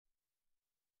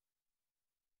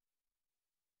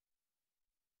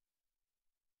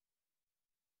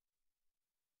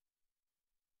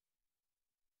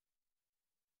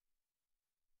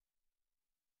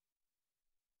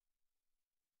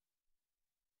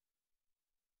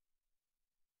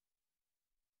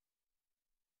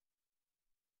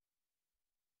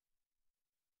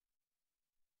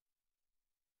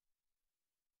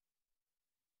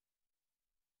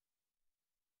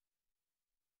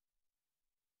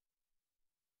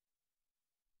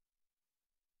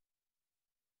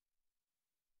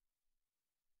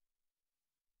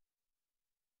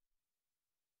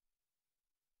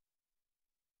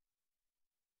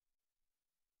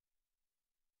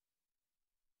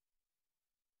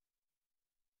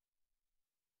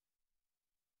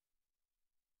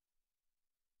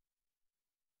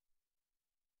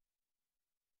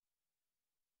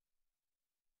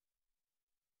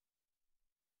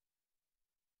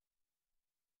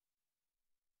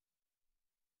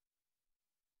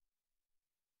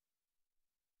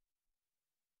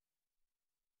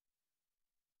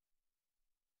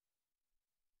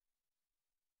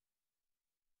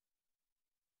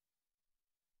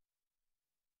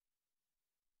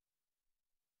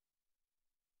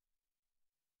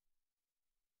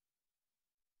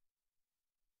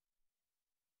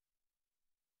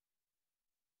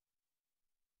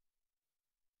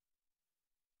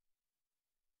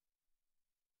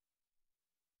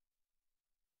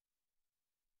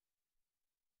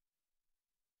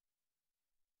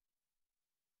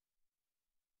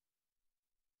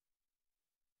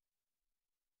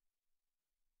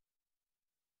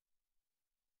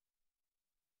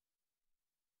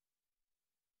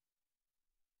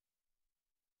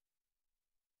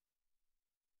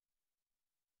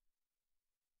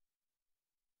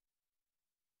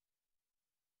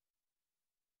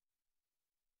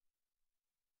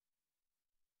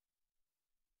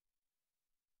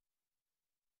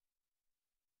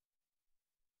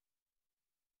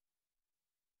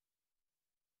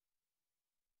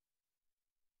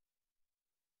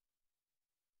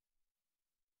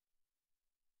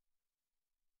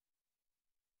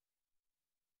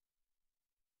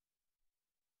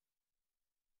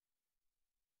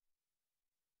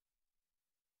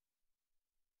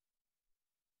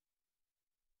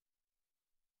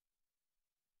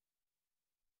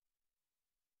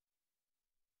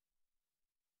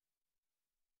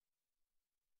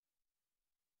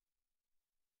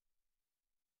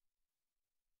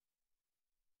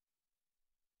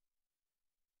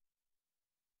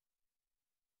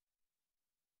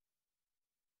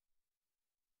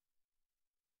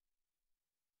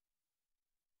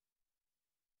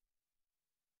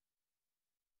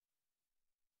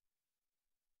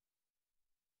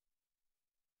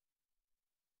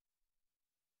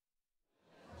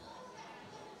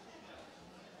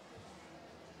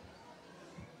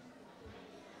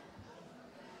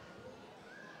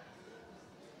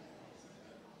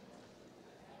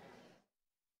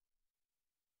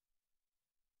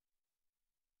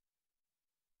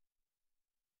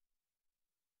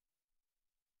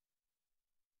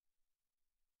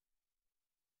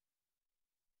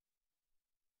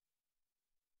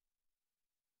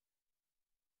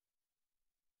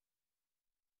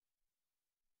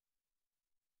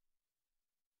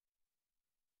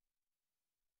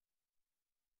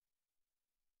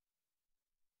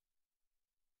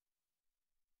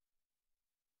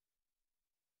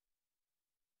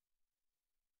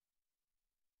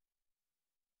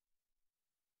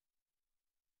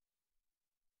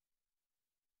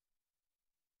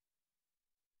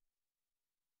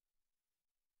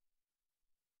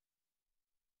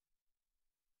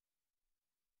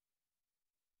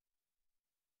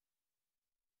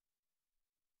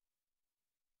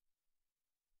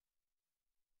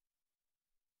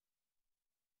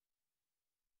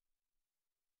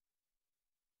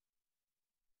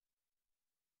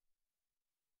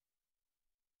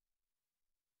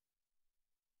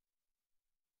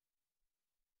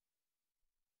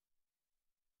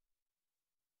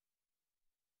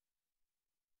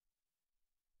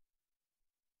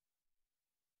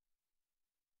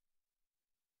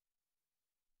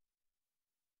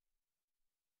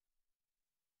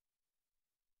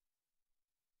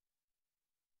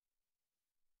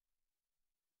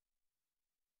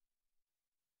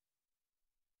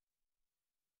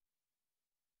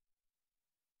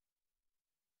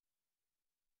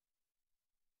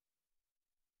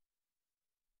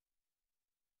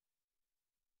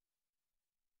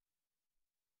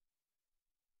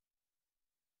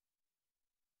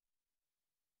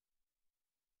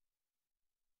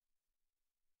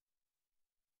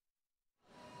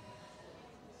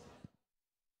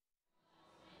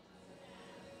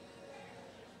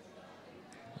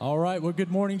All right, well,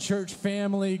 good morning, church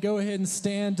family. Go ahead and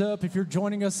stand up. If you're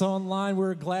joining us online,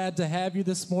 we're glad to have you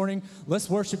this morning. Let's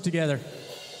worship together.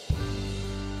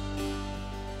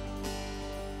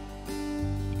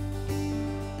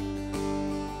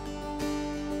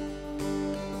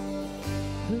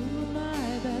 Who am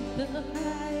I that the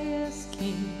highest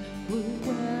King would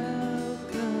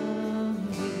welcome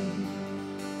me?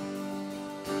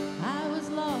 I was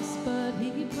lost, but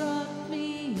He brought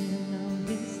me in on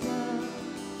His love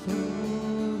for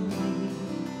me.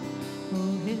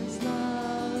 Oh, His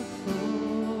love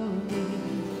for me.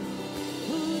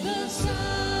 Who the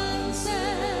Son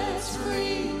sets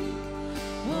free,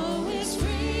 oh, is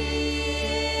free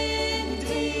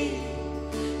indeed.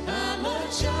 I'm a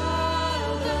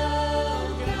child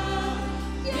of God,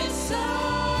 yes I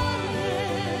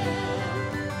am.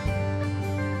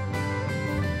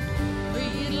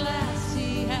 Free at last,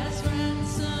 He has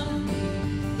ransomed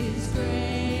me, His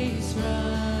grace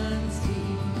runs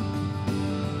deep.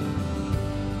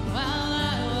 While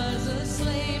I was a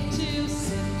slave to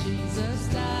sin, Jesus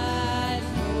died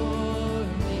for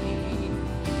me.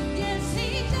 Yes, He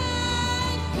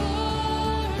died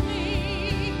for me.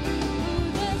 Who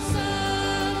the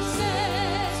Son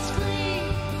sets free,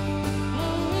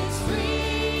 oh, is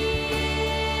free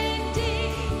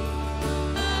indeed.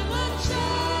 I'm a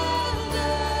child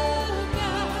of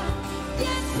God,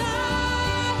 yes I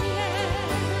am.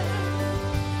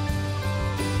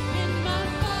 In my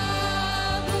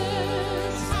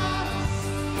Father's house,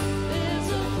 there's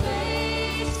a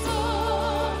place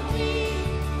for me.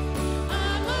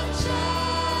 I'm a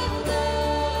child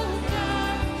of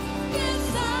God, yes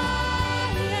I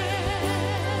am.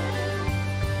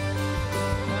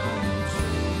 I'm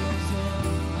chosen,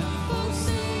 I'm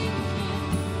forsaken.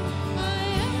 I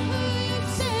am who you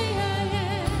say I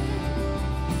am.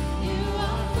 You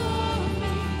are for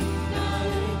me, not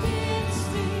against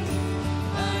me.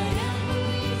 I am who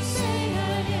you say I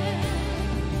am.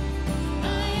 I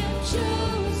am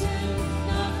chosen,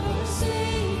 not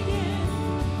forsaken.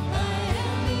 I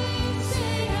am who you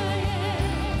say I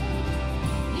am.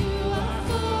 You are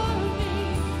for me,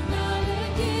 not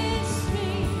against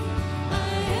me. I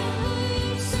am who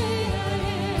you say I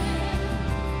am.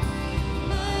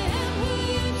 I am who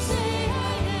you say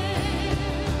I am.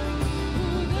 Who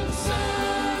the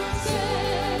Son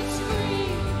sets free,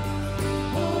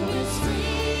 oh, is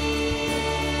free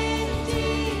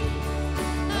indeed.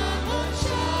 I'm a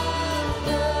child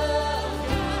of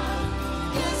God,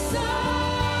 yes I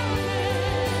am.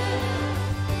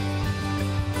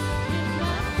 In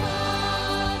my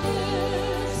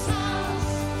Father's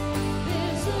house,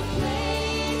 there's a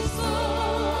place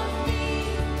for me.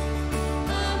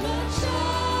 I'm a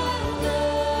child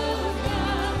of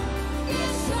God,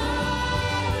 yes I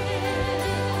am.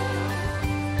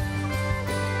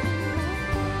 In my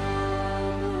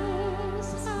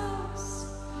Father's house,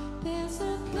 there's a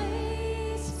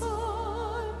place for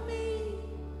me.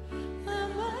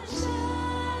 I'm a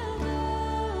child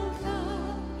of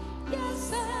God,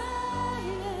 yes I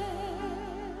am.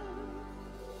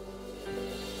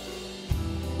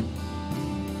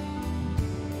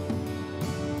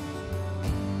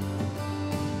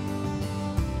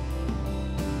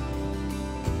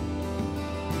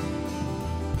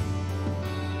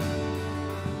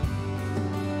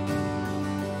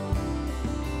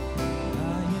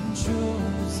 I am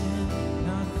chosen,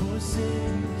 not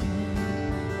forsaken.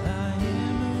 I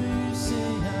am who you say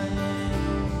I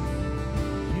am.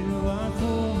 You are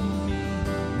for me,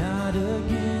 not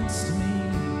against me.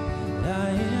 I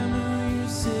am who you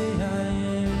say I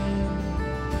am.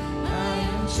 I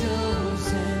am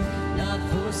chosen, not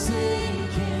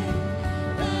forsaken.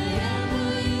 I am who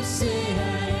you say I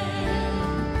am.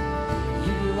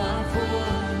 You are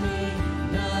for me,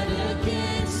 not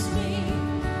against me.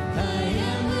 I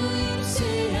am who you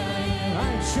say I am. I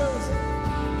am chosen.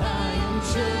 I am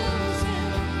chosen,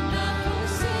 not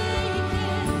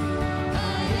forsaken. I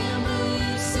am who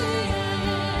you say I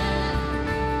am.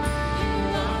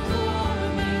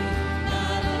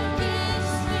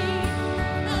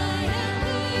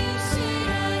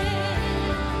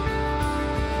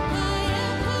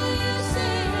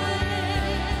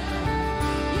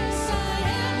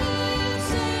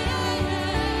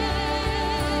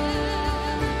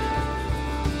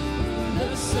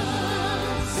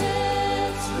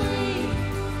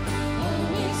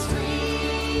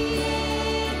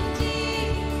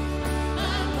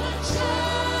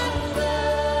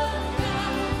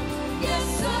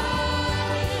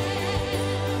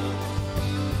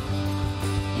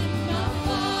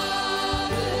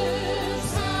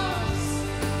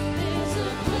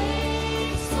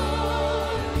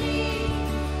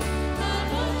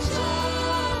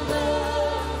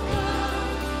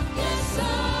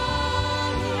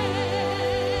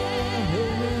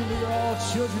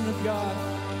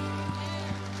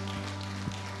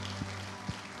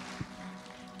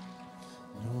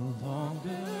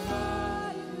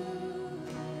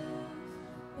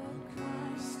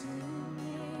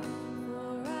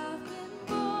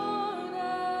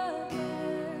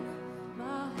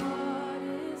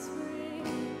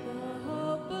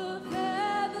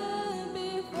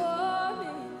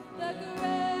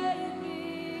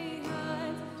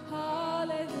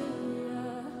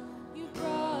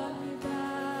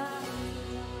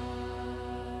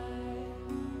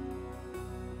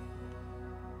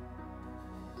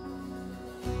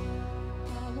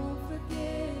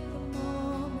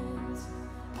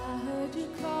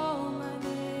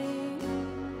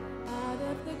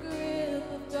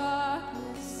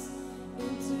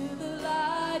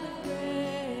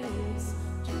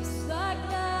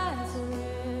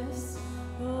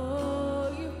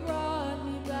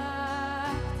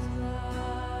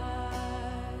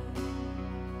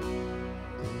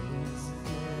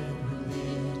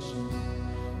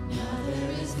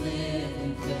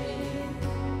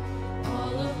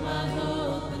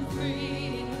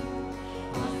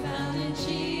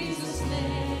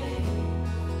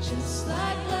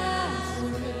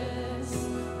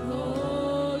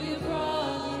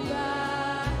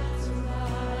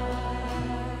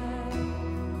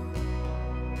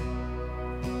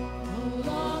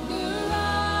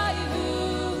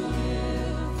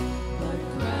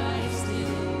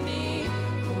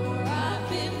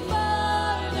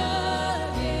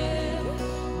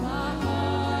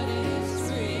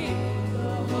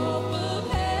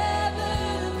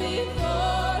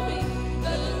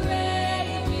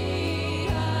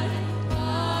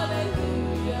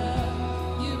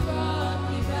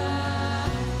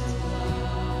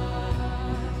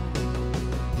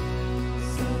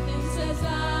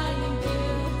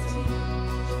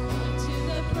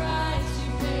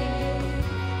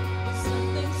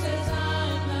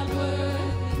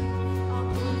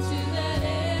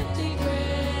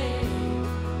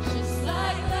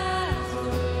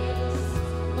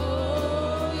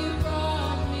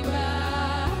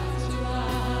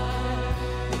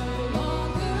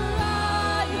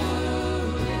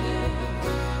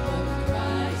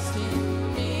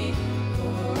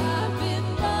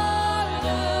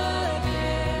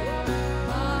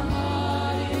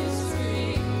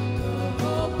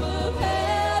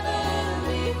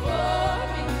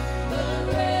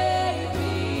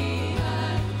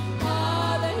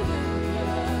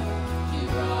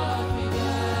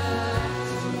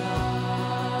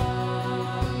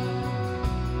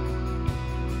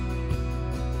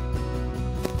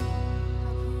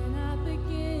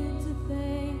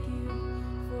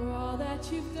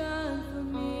 you've done for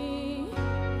me.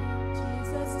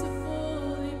 Jesus, to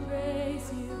fully praise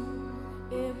you,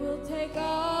 it will take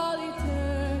all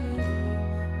eternity,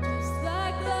 just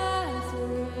like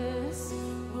Lazarus.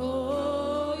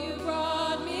 Oh, you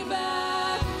brought me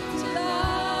back to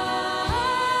life.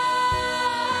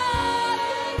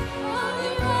 Oh,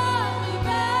 you brought me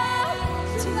back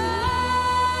to life.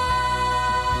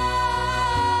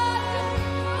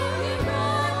 Oh, you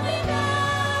brought me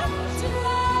back to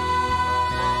life.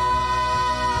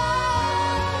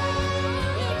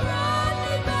 You brought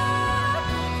me back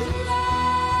to life.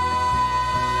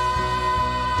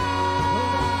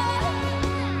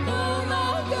 No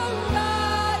longer I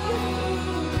who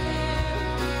live,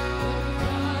 but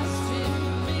Christ in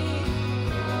me.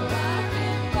 I've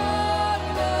been born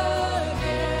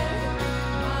again.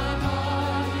 My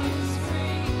heart is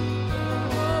free.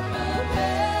 Open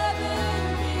heaven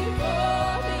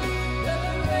before me, the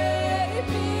grave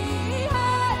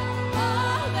behind.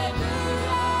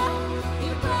 Hallelujah,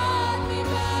 you brought me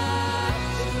back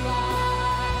to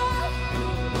life.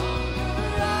 No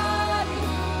longer I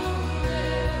who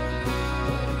live,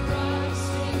 but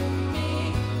Christ in me.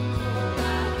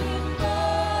 I've been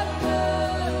born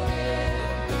again.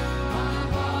 My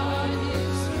heart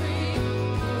is free.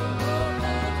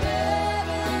 Open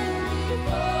heaven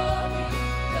before me,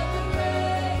 the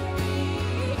grave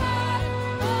behind.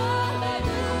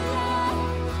 Hallelujah,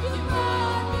 you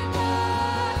brought me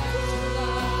back to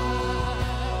life.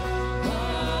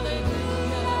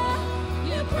 Hallelujah,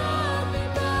 you brought me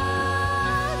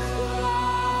back to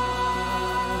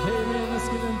life. Amen. Let's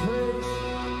give him praise,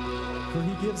 for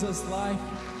he gives us life.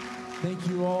 Thank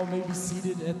you all. May be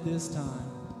seated at this time.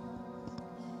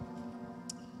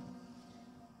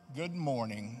 Good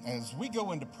morning. As we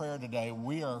go into prayer today,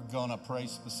 we are going to pray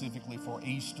specifically for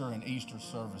Easter and Easter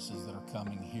services that are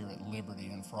coming here at Liberty,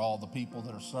 and for all the people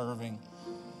that are serving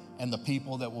and the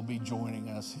people that will be joining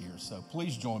us here. So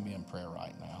please join me in prayer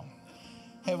right now.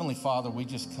 Heavenly Father, we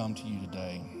just come to you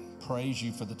today. Praise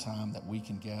you for the time that we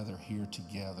can gather here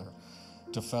together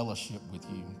to fellowship with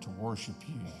you, to worship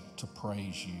you, to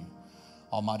praise you.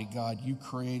 Almighty God, you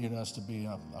created us to be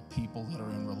a people that are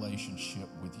in relationship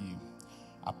with you.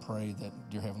 I pray that,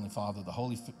 dear Heavenly Father, the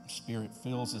Holy Spirit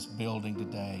fills this building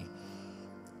today,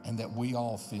 and that we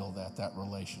all feel that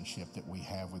relationship that we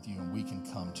have with you, and we can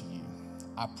come to you.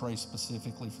 I pray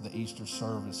specifically for the Easter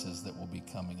services that will be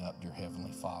coming up, dear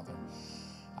Heavenly Father.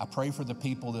 I pray for the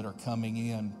people that are coming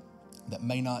in that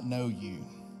may not know you,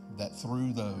 that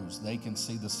through those they can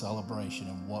see the celebration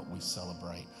and what we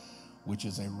celebrate, which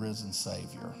is a risen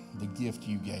Savior, the gift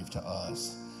you gave to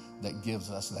us that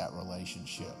gives us that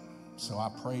relationship. So I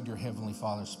pray, dear Heavenly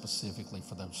Father, specifically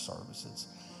for those services.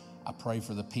 I pray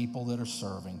for the people that are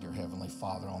serving, dear Heavenly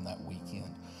Father, on that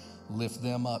weekend. Lift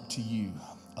them up to you,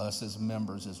 us as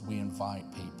members, as we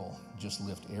invite people. Just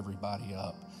lift everybody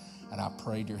up. And I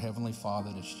pray, dear Heavenly Father,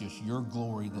 that it's just your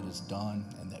glory that is done,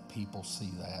 and that people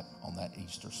see that on that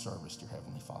Easter service, dear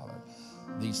Heavenly Father.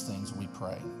 These things we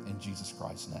pray in Jesus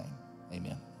Christ's name.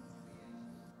 Amen.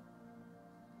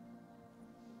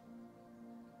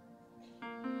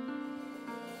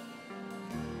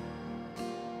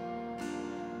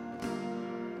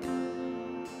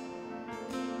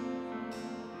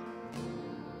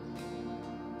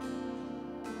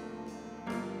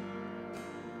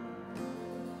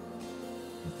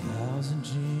 Thousand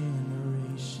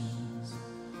generations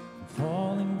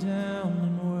falling down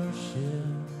in worship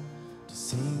to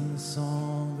sing the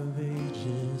song of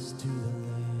ages to the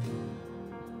Lamb.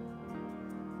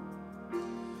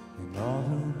 And all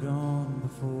who've gone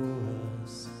before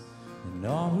us and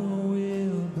all who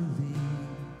will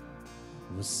believe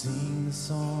will sing the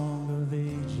song of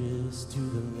ages to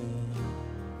the Lamb.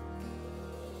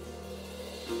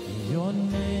 Your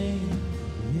name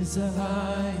is the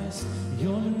highest,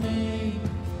 your name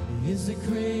is the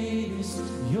greatest,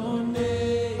 your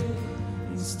name,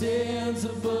 it stands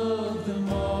above them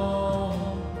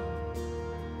all.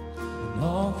 And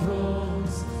all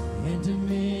thrones and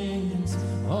dominions,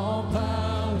 all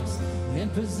powers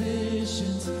and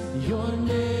positions, your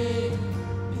name,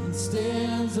 it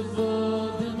stands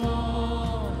above them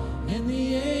all. And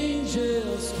the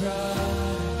angels cry,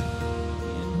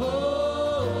 and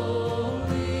holy,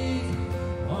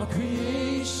 all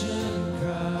creation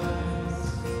cries,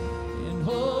 and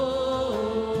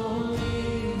holy,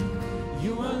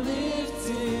 you are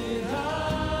lifted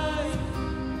high,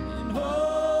 and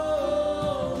holy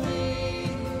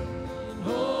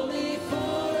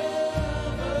forever.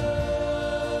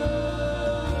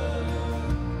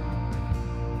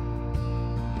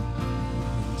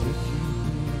 And if you've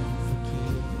been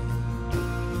forgiven,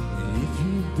 and if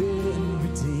you've been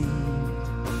redeemed,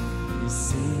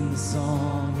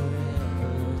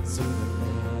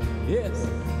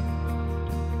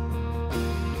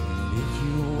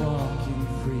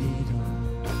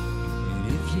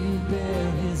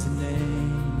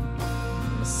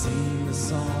 We'll sing the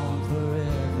song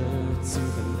forever to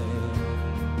the Lamb.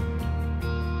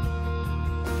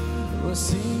 We'll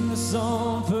sing the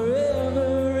song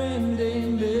forever and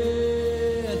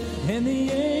amen. And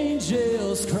the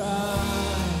angels cry,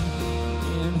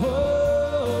 and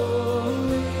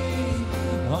holy,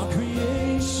 all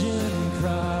creation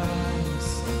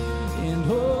cries, and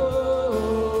holy,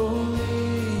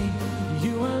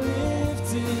 you are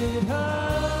lifted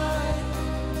high,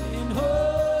 and holy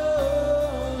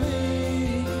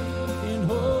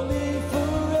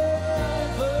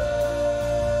forever.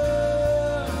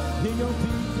 Hear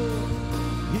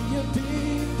your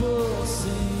people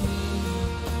sing,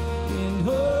 and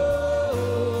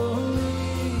holy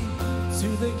to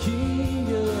the King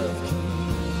of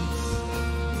Kings,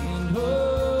 and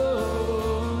holy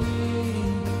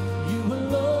you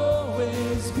will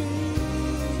always be,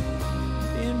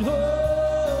 and holy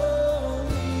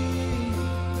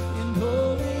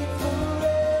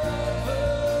forever.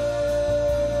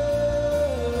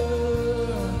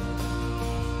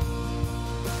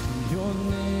 Your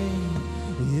name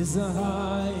is the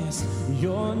highest,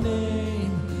 your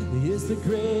name is the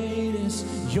greatest,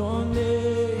 your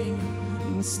name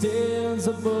stands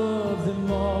above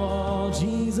them all,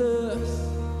 Jesus.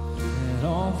 And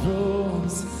all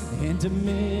thrones and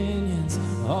dominions,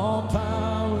 all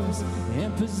powers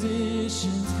and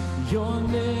positions, your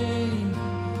name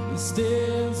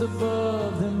stands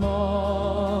above them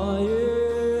all.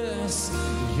 Yes,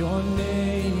 your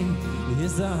name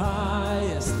is the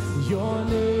highest, your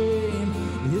name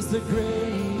is the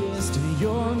greatest,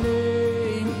 your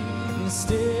name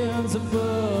stands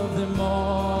above them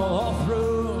all.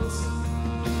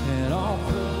 All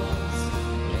thrones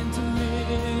and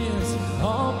dominions,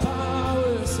 all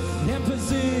powers and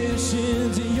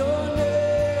positions, your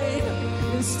name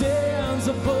stands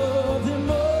above them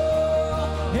all.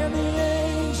 And the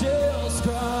angels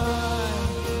cry,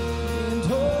 and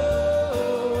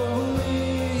holy,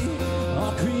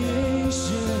 all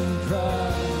creation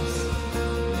cries,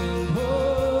 and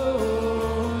holy,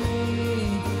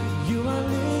 you are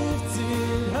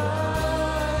lifted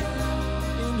high,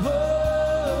 and holy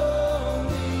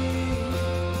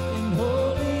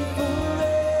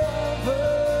forever.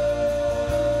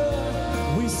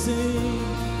 We sing,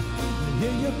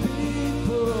 hear your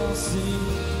people sing,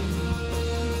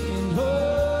 and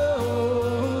holy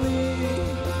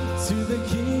to the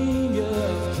King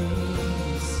of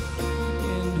Kings,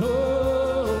 and holy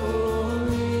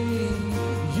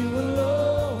you will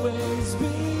always be,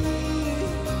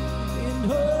 and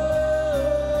holy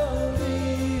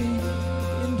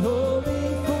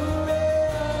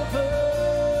forever.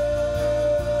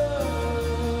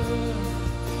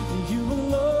 You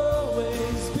will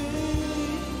always be,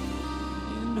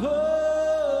 and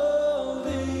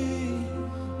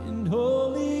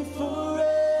holy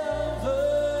forever.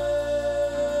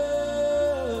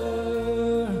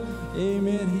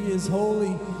 Amen. He is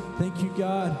holy. Thank you,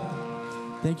 God.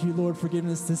 Thank you, Lord, for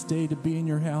giving us this day to be in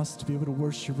your house, to be able to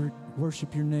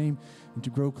worship your name, and to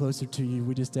grow closer to you.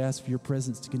 We just ask for your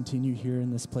presence to continue here in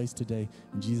this place today.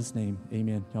 In Jesus' name,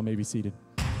 amen. Y'all may be seated.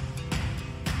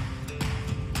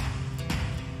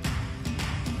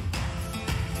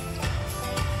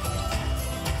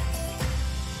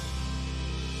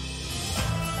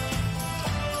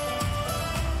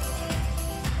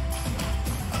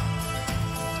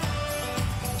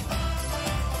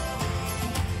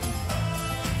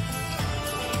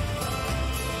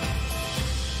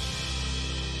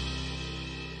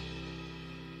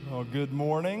 Well, good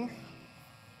morning.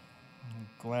 I'm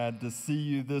glad to see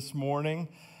you this morning.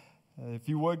 If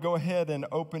you would, go ahead and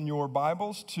open your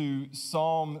Bibles to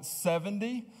Psalm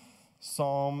 70.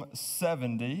 Psalm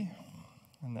 70.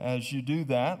 And as you do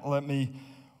that, let me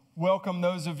welcome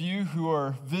those of you who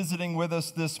are visiting with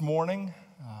us this morning.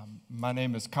 My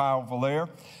name is Kyle Valaer,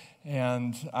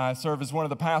 and I serve as one of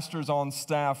the pastors on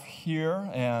staff here.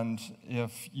 And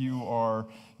if you are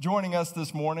joining us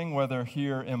this morning, whether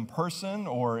here in person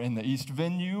or in the East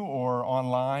venue or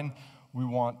online, we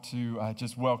want to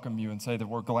just welcome you and say that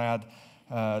we're glad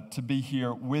to be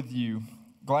here with you.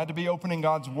 Glad to be opening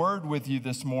God's Word with you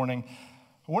this morning.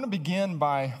 I want to begin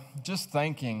by just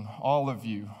thanking all of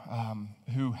you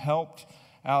who helped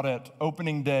out at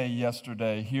opening day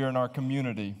yesterday here in our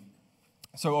community.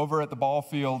 So over at the ball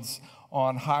fields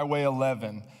on Highway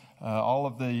 11, all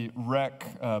of the rec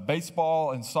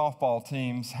baseball and softball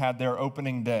teams had their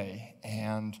opening day,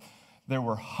 and there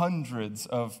were hundreds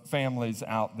of families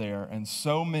out there, and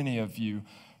so many of you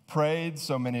prayed,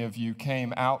 so many of you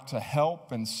came out to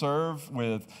help and serve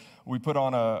with We put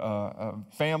on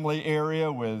a family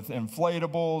area with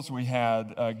inflatables. We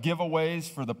had giveaways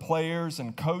for the players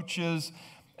and coaches.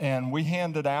 And we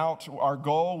handed out, our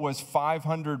goal was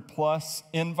 500 plus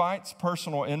invites,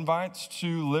 personal invites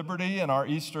to Liberty and our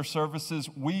Easter services.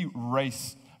 We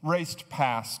raced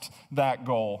past that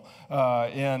goal.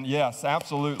 And yes,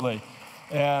 absolutely.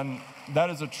 And that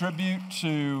is a tribute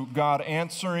to God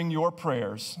answering your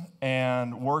prayers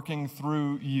and working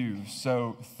through you.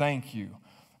 So thank you.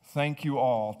 Thank you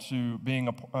all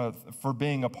for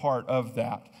being a part of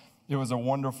that. It was a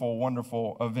wonderful,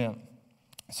 wonderful event.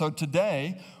 So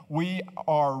today, we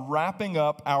are wrapping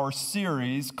up our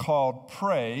series called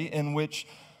Pray, in which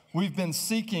we've been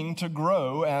seeking to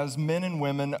grow as men and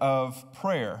women of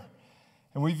prayer.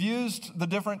 And we've used the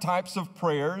different types of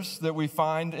prayers that we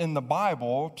find in the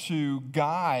Bible to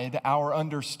guide our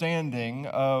understanding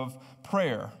of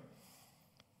prayer.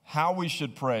 How we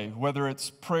should pray, whether it's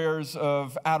prayers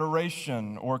of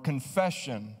adoration or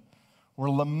confession or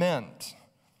lament,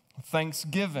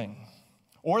 thanksgiving,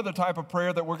 or the type of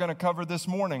prayer that we're going to cover this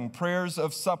morning, prayers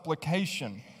of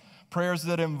supplication, prayers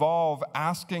that involve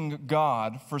asking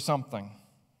God for something.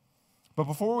 But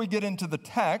before we get into the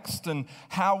text and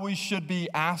how we should be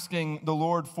asking the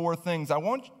Lord for things, I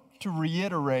want to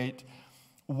reiterate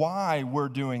why we're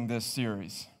doing this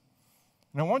series.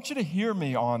 And I want you to hear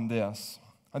me on this.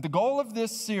 The goal of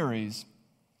this series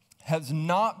has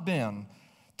not been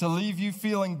to leave you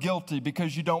feeling guilty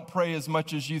because you don't pray as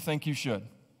much as you think you should,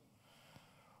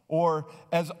 or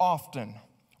as often,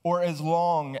 or as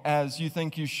long as you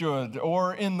think you should,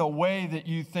 or in the way that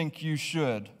you think you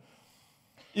should.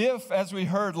 If, as we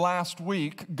heard last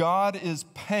week, God is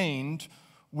pained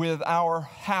with our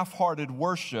half-hearted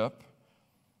worship,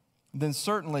 then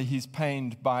certainly He's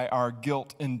pained by our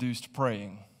guilt-induced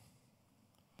praying.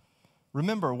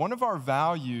 Remember, one of our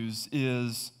values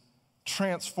is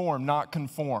transform, not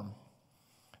conform,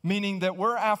 meaning that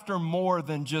we're after more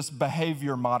than just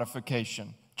behavior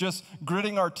modification, just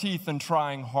gritting our teeth and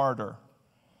trying harder.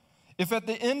 If at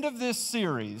the end of this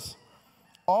series,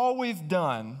 all we've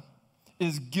done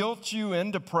is guilt you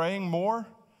into praying more,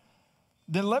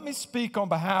 then let me speak on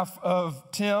behalf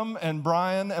of Tim and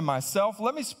Brian and myself.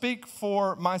 Let me speak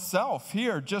for myself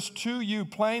here, just to you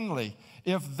plainly.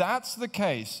 If that's the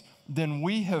case, then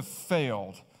we have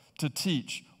failed to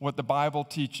teach what the Bible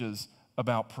teaches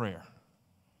about prayer.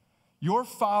 Your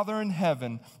Father in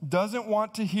heaven doesn't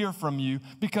want to hear from you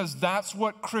because that's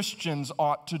what Christians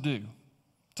ought to do,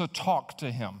 to talk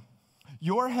to Him.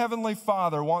 Your Heavenly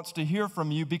Father wants to hear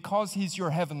from you because He's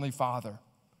your Heavenly Father.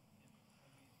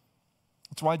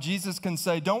 That's why Jesus can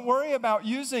say, don't worry about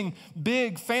using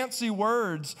big, fancy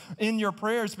words in your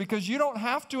prayers because you don't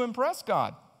have to impress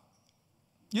God.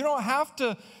 You don't have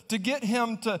to get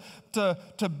Him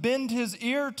to bend His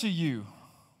ear to you.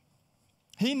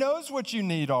 He knows what you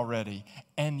need already,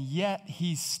 and yet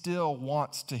He still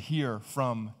wants to hear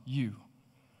from you.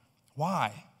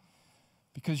 Why?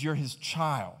 Because you're His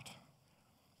child,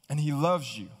 and He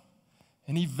loves you,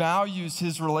 and He values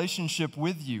His relationship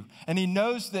with you, and He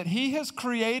knows that He has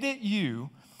created you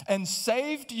and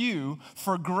saved you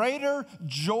for greater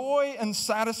joy and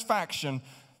satisfaction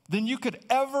than you could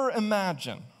ever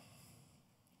imagine.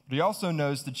 But He also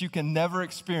knows that you can never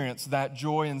experience that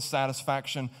joy and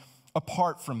satisfaction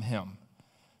apart from Him,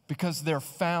 because they're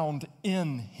found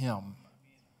in Him.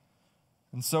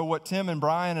 And so what Tim and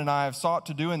Brian and I have sought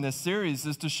to do in this series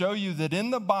is to show you that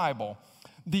in the Bible,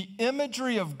 the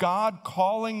imagery of God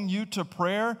calling you to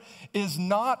prayer is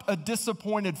not a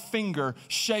disappointed finger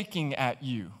shaking at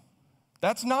you.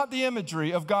 That's not the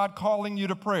imagery of God calling you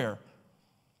to prayer.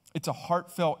 It's a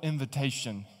heartfelt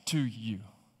invitation to you.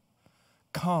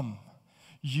 Come,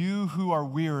 you who are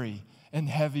weary and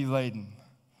heavy laden.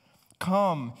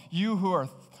 Come, you who are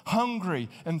hungry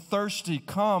and thirsty.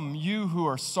 Come, you who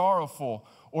are sorrowful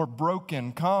or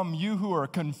broken. Come, you who are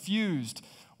confused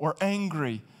or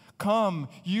angry. Come,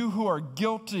 you who are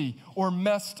guilty or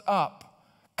messed up.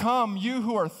 Come, you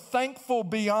who are thankful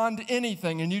beyond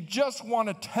anything and you just want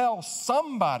to tell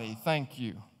somebody thank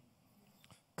you.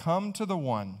 Come to the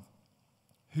one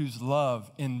whose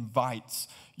love invites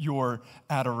your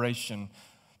adoration,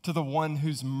 to the one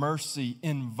whose mercy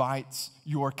invites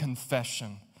your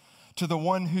confession, to the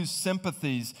one whose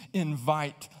sympathies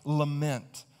invite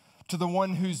lament, to the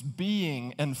one whose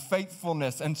being and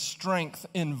faithfulness and strength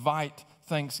invite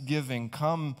thanksgiving.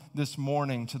 Come this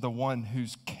morning to the one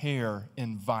whose care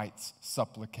invites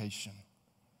supplication.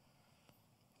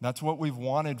 That's what we've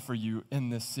wanted for you in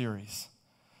this series,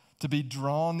 to be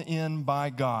drawn in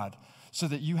by God so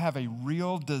that you have a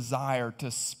real desire to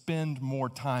spend more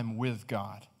time with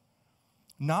God.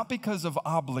 Not because of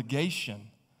obligation,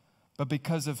 but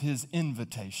because of his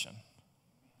invitation.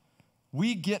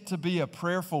 We get to be a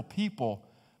prayerful people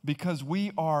because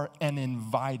we are an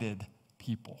invited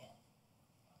people.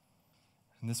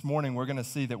 And this morning, we're going to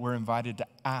see that we're invited to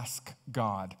ask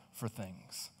God for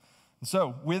things. And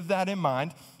so, with that in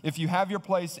mind, if you have your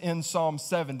place in Psalm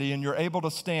 70 and you're able to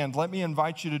stand, let me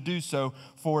invite you to do so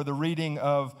for the reading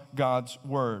of God's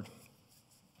word.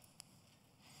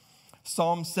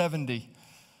 Psalm 70,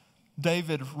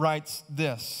 David writes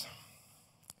this: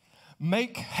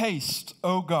 "Make haste,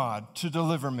 O God, to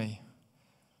deliver me.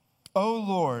 O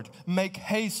Lord, make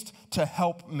haste to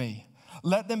help me.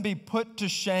 Let them be put to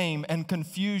shame and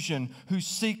confusion who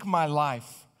seek my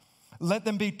life. Let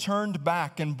them be turned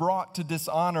back and brought to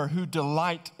dishonor who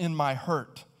delight in my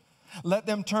hurt. Let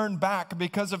them turn back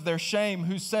because of their shame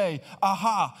who say,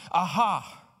 aha,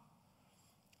 aha.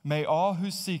 May all who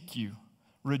seek you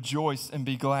rejoice and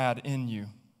be glad in you.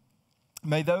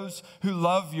 May those who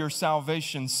love your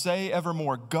salvation say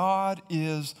evermore, God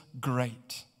is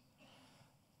great.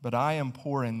 But I am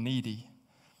poor and needy.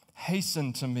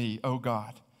 Hasten to me, O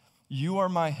God. You are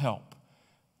my help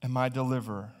and my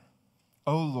deliverer.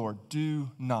 O Lord,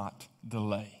 do not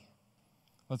delay."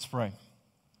 Let's pray.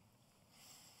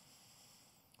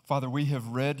 Father, we have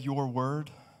read your word,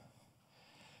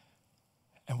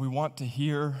 and we want to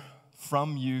hear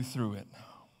from you through it.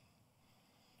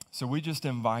 So we just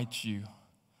invite you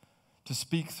to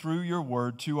speak through your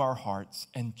word to our hearts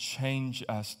and change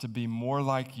us to be more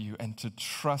like you and to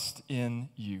trust in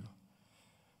you.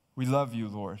 We love you,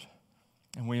 Lord,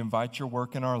 and we invite your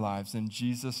work in our lives. In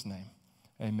Jesus' name,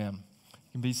 amen.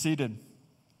 You can be seated.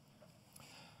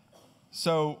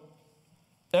 So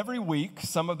every week,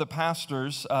 some of the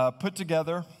pastors put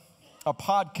together a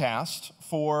podcast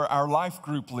for our life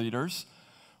group leaders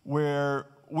where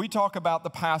we talk about the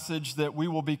passage that we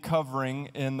will be covering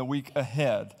in the week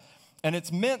ahead. And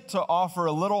it's meant to offer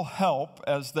a little help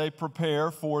as they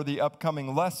prepare for the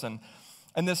upcoming lesson.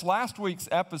 And this last week's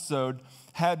episode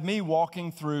had me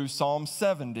walking through Psalm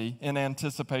 70 in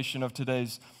anticipation of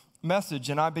today's message.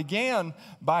 And I began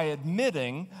by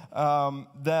admitting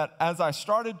that as I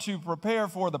started to prepare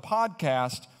for the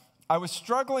podcast, I was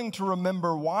struggling to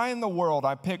remember why in the world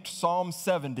I picked Psalm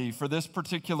 70 for this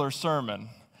particular sermon.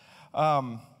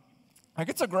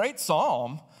 It's a great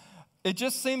psalm. It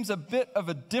just seems a bit of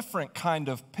a different kind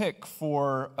of pick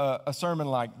for a sermon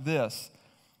like this,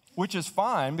 which is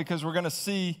fine because we're going to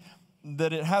see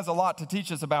that it has a lot to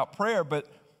teach us about prayer. But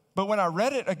when I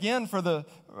read it again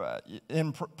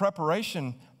in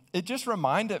preparation, it just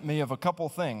reminded me of a couple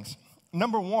things.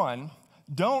 Number one,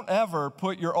 don't ever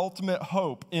put your ultimate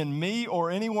hope in me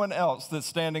or anyone else that's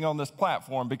standing on this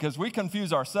platform because we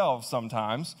confuse ourselves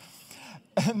sometimes.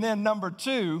 And then number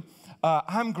two,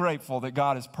 I'm grateful that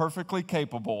God is perfectly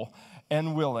capable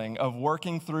and willing of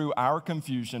working through our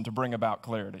confusion to bring about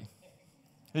clarity.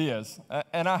 He is.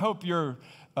 And I hope you're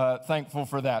thankful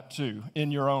for that too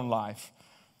in your own life.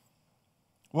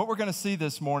 What we're going to see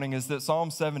this morning is that Psalm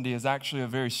 70 is actually a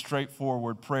very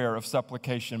straightforward prayer of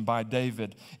supplication by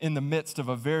David in the midst of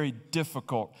a very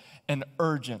difficult and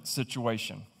urgent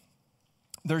situation.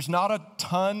 There's not a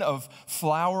ton of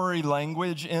flowery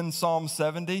language in Psalm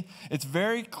 70. It's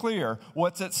very clear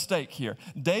what's at stake here.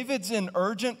 David's in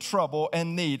urgent trouble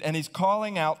and need, and he's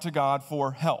calling out to God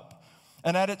for help.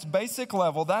 And at its basic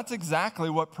level, that's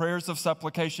exactly what prayers of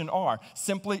supplication are,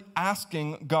 simply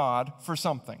asking God for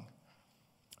something.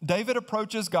 David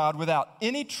approaches God without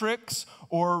any tricks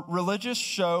or religious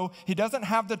show. He doesn't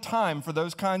have the time for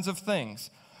those kinds of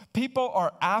things. People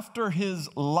are after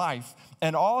his life,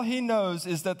 and all he knows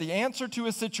is that the answer to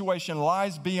a situation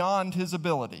lies beyond his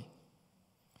ability.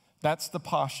 That's the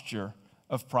posture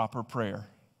of proper prayer.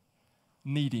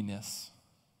 Neediness.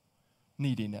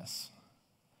 Neediness.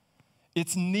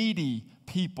 It's needy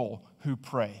people who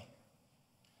pray.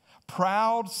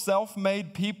 Proud,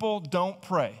 self-made people don't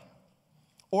pray.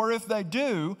 Or if they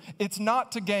do, it's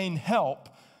not to gain help,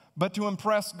 but to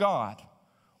impress God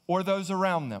or those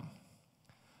around them.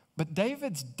 But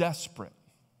David's desperate.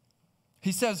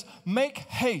 He says, "Make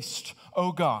haste,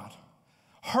 O God.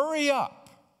 Hurry up.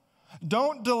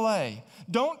 Don't delay.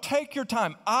 Don't take your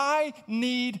time. I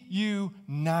need you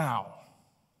now."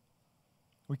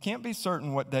 We can't be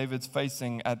certain what David's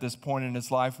facing at this point in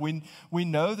his life. We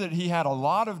know that he had a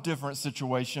lot of different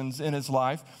situations in his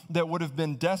life that would have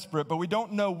been desperate, but we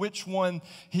don't know which one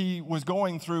he was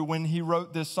going through when he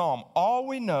wrote this psalm. All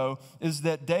we know is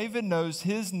that David knows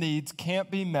his needs can't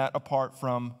be met apart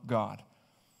from God.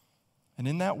 And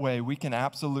in that way, we can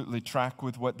absolutely track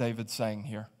with what David's saying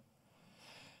here.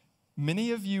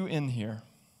 Many of you in here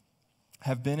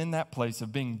have been in that place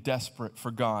of being desperate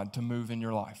for God to move in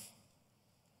your life.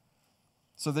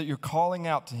 so that you're calling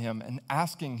out to him and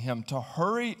asking him to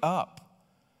hurry up,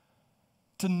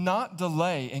 to not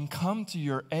delay and come to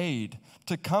your aid,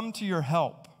 to come to your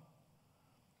help.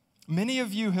 Many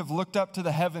of you have looked up to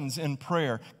the heavens in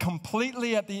prayer,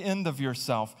 completely at the end of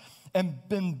yourself, and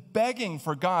been begging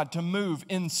for God to move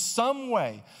in some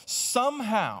way,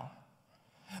 somehow.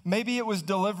 Maybe it was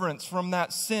deliverance from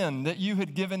that sin that you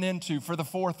had given into for the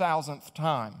 4,000th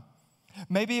time.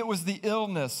 Maybe it was the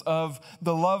illness of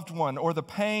the loved one, or the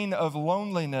pain of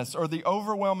loneliness, or the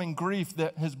overwhelming grief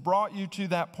that has brought you to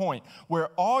that point where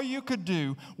all you could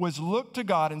do was look to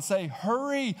God and say,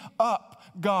 hurry up,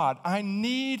 God, I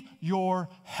need your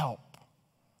help.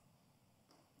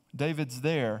 David's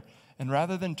there, and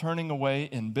rather than turning away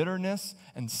in bitterness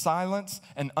and silence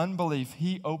and unbelief,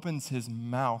 he opens his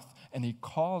mouth and he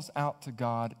calls out to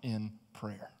God in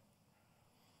prayer.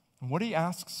 And what he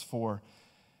asks for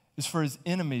is for his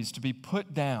enemies to be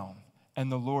put down and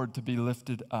the Lord to be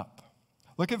lifted up.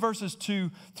 Look at verses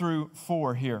 2 through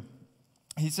 4 here.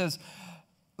 He says,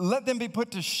 let them be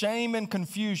put to shame and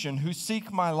confusion who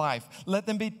seek my life. Let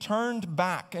them be turned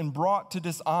back and brought to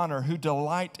dishonor who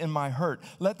delight in my hurt.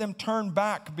 Let them turn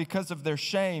back because of their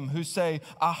shame who say,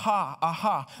 aha,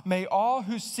 aha. May all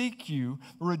who seek you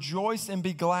rejoice and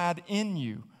be glad in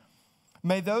you.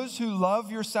 May those who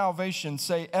love your salvation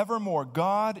say evermore,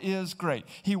 God is great.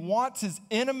 He wants his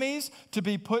enemies to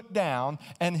be put down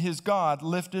and his God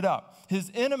lifted up.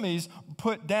 His enemies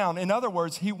put down. In other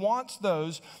words, he wants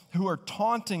those who are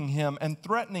taunting him and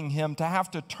threatening him to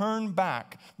have to turn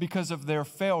back because of their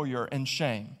failure and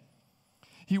shame.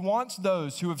 He wants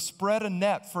those who have spread a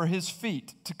net for his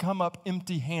feet to come up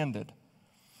empty-handed.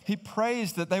 He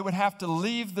prays that they would have to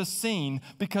leave the scene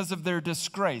because of their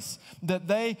disgrace, that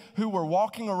they who were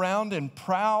walking around in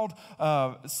proud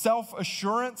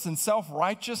self-assurance and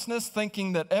self-righteousness,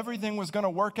 thinking that everything was going to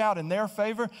work out in their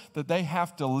favor, that they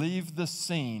have to leave the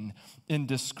scene in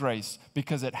disgrace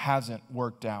because it hasn't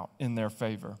worked out in their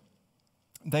favor.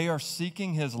 They are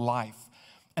seeking his life,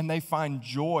 and they find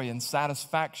joy and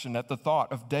satisfaction at the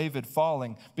thought of David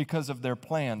falling because of their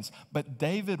plans. But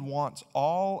David wants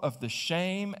all of the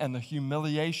shame and the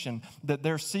humiliation that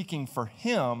they're seeking for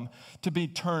him to be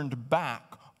turned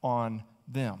back on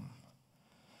them.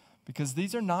 Because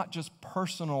these are not just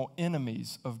personal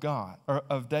enemies of God or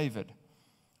of David.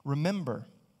 Remember,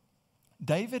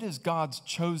 David is God's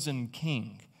chosen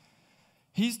king.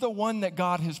 He's the one that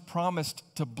God has promised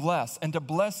to bless and to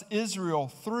bless Israel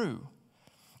through.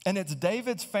 And it's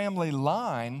David's family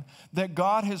line that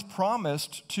God has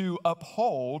promised to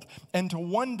uphold and to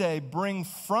one day bring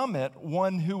from it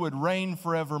one who would reign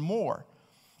forevermore.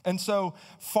 And so,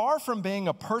 far from being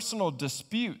a personal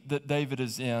dispute that David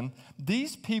is in,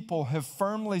 these people have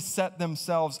firmly set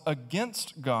themselves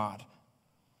against God.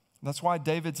 That's why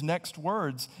David's next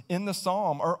words in the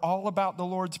psalm are all about the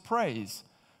Lord's praise,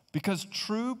 because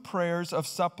true prayers of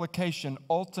supplication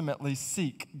ultimately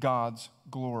seek God's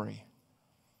glory.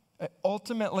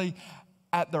 Ultimately,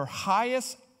 at their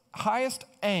highest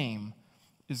aim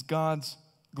is God's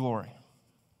glory.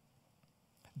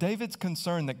 David's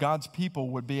concerned that God's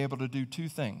people would be able to do two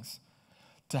things: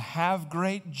 to have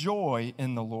great joy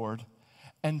in the Lord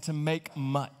and to make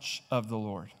much of the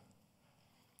Lord.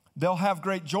 They'll have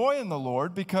great joy in the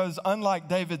Lord because, unlike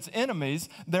David's enemies,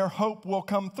 their hope will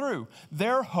come through.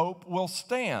 Their hope will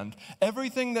stand.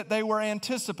 Everything that they were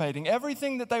anticipating,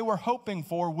 everything that they were hoping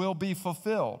for will be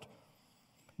fulfilled.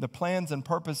 The plans and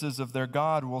purposes of their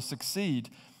God will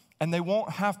succeed, and they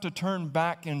won't have to turn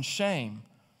back in shame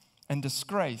and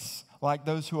disgrace like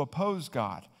those who oppose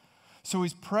God. So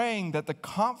he's praying that the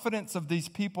confidence of these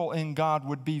people in God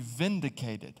would be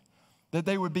vindicated, that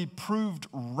they would be proved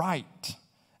right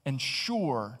and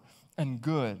sure and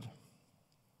good.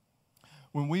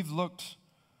 When we've looked,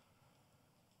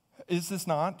 is this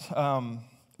not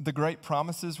the great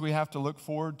promises we have to look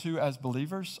forward to as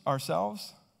believers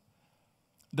ourselves?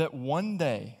 That one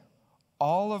day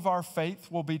all of our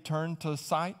faith will be turned to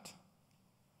sight,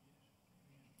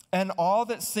 and all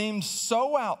that seems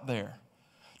so out there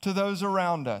to those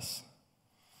around us,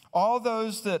 all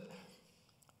those that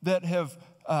have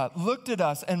looked at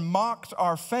us and mocked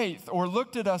our faith, or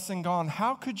looked at us and gone,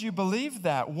 how could you believe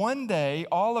that? One day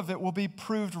all of it will be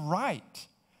proved right.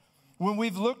 When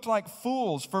we've looked like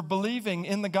fools for believing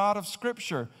in the God of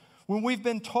Scripture, when we've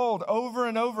been told over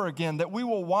and over again that we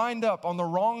will wind up on the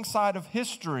wrong side of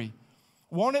history,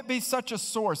 won't it be such a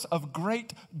source of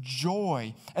great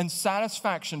joy and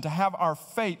satisfaction to have our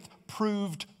faith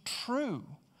proved true,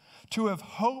 to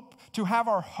have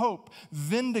our hope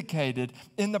vindicated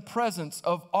in the presence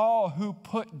of all who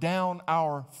put down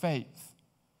our faith?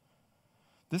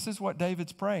 This is what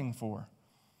David's praying for.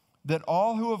 that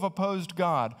all who have opposed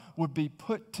God would be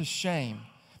put to shame,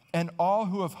 and all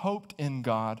who have hoped in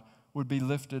God would be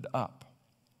lifted up.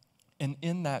 And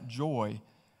in that joy,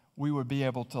 we would be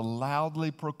able to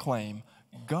loudly proclaim,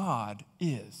 God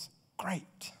is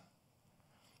great.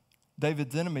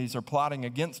 David's enemies are plotting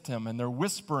against him, and they're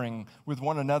whispering with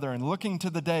one another and looking to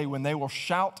the day when they will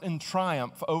shout in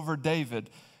triumph over David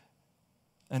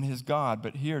and his God.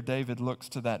 But here David looks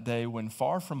to that day when,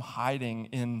 far from hiding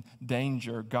in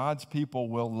danger, God's people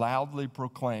will loudly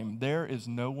proclaim, there is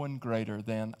no one greater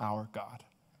than our God.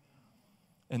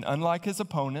 And unlike his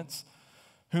opponents,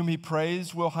 whom he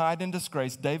praised will hide in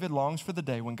disgrace, David longs for the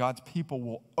day when God's people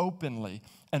will openly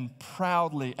and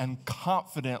proudly and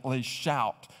confidently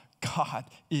shout, God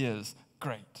is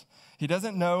great. He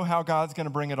doesn't know how God's going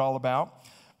to bring it all about,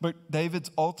 but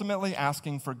David's ultimately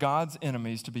asking for God's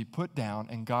enemies to be put down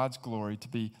and God's glory to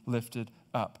be lifted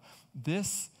up.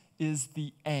 This is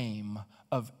the aim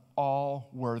of all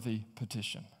worthy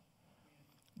petition,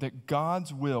 that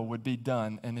God's will would be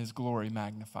done and his glory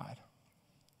magnified.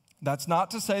 That's not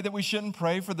to say that we shouldn't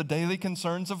pray for the daily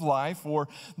concerns of life, or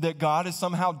that God is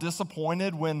somehow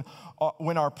disappointed when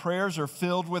our prayers are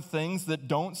filled with things that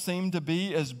don't seem to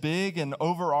be as big and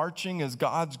overarching as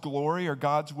God's glory or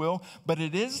God's will. But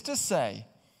it is to say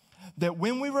that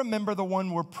when we remember the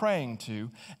one we're praying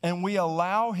to and we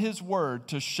allow his word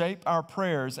to shape our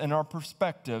prayers and our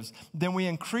perspectives, then we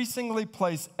increasingly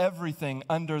place everything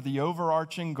under the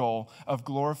overarching goal of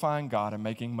glorifying God and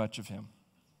making much of him.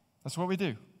 That's what we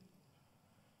do.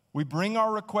 We bring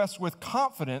our requests with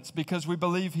confidence because we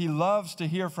believe he loves to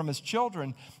hear from his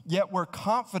children, yet we're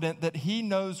confident that he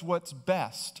knows what's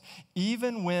best,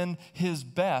 even when his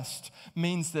best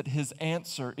means that his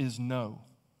answer is no,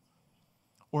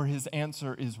 or his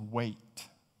answer is wait.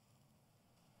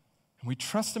 And we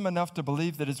trust him enough to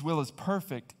believe that his will is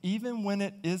perfect, even when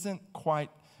it doesn't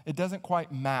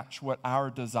quite match what our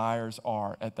desires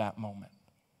are at that moment.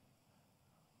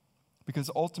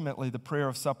 Because ultimately, the prayer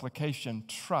of supplication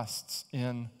trusts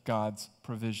in God's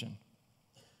provision.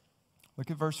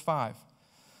 Look at verse 5.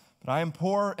 But I am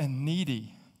poor and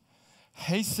needy.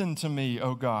 Hasten to me,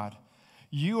 O God.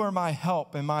 You are my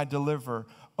help and my deliverer.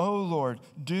 O Lord,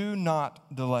 do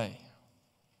not delay.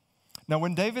 Now,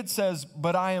 when David says,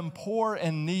 but I am poor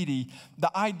and needy,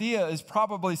 the idea is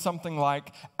probably something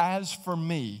like, as for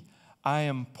me, I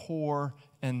am poor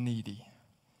and needy.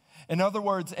 In other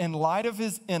words, in light of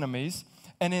his enemies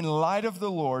and in light of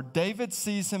the Lord, David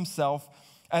sees himself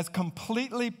as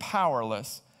completely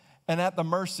powerless and at the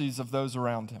mercies of those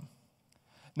around him.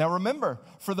 Now remember,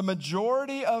 for the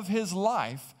majority of his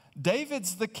life,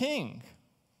 David's the king.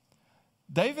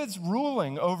 David's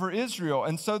ruling over Israel,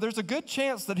 and so there's a good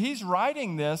chance that he's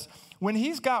writing this when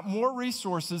he's got more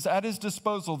resources at his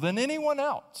disposal than anyone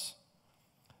else.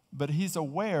 But he's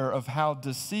aware of how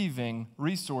deceiving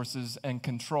resources and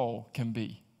control can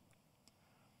be.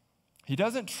 He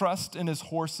doesn't trust in his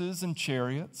horses and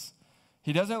chariots.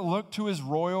 He doesn't look to his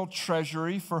royal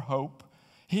treasury for hope.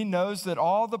 He knows that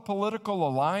all the political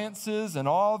alliances and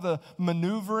all the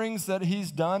maneuverings that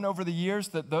he's done over the years,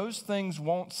 that those things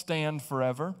won't stand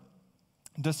forever.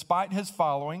 Despite his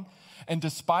following and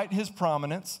despite his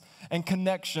prominence and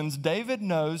connections, David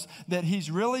knows that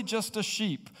he's really just a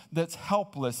sheep that's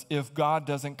helpless if God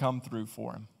doesn't come through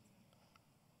for him.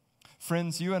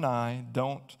 Friends, you and I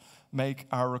don't make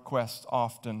our requests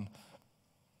often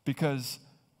because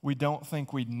we don't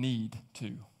think we need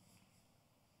to.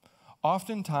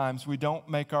 Oftentimes, we don't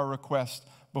make our requests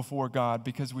before God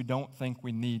because we don't think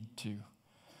we need to.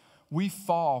 We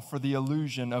fall for the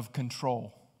illusion of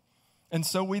control. And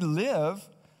so we live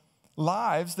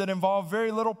lives that involve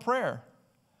very little prayer,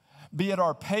 be it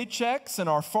our paychecks and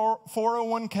our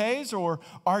 401ks or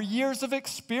our years of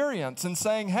experience and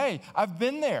saying, hey, I've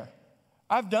been there.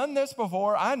 I've done this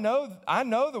before. I know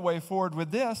the way forward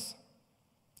with this.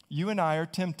 You and I are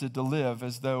tempted to live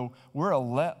as though we're a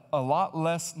lot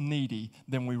less needy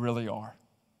than we really are.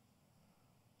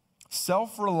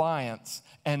 Self-reliance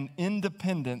and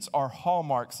independence are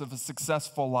hallmarks of a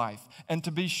successful life. And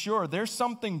to be sure, there's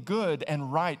something good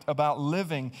and right about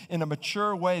living in a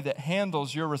mature way that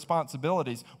handles your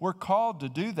responsibilities. We're called to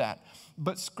do that.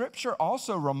 But Scripture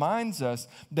also reminds us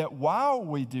that while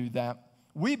we do that,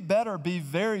 we better be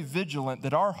very vigilant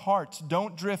that our hearts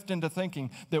don't drift into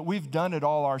thinking that we've done it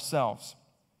all ourselves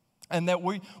and that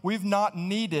we've not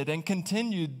needed and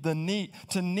continued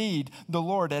to need the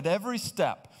Lord at every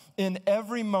step, in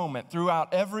every moment,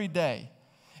 throughout every day.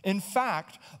 In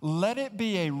fact, let it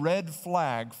be a red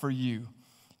flag for you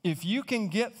if you can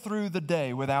get through the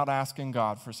day without asking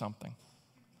God for something.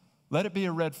 Let it be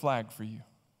a red flag for you.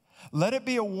 Let it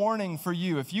be a warning for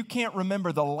you if you can't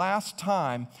remember the last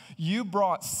time you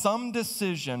brought some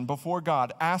decision before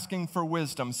God asking for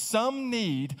wisdom, some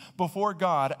need before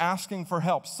God asking for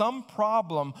help, some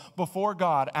problem before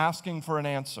God asking for an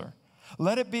answer.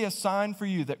 Let it be a sign for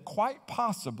you that quite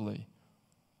possibly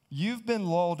you've been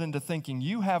lulled into thinking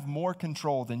you have more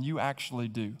control than you actually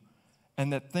do,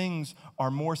 and that things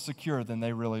are more secure than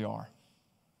they really are.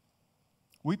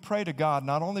 We pray to God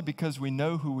not only because we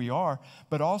know who we are,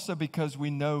 but also because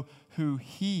we know who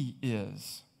He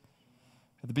is.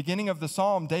 At the beginning of the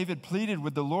psalm, David pleaded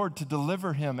with the Lord to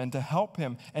deliver him and to help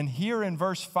him. And here in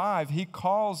verse 5, he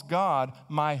calls God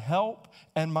my help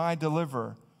and my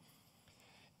deliverer.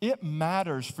 It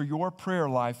matters for your prayer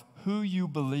life who you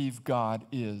believe God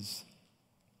is.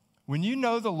 When you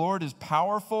know the Lord is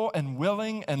powerful and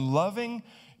willing and loving,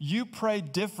 you pray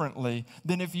differently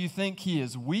than if you think He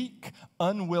is weak,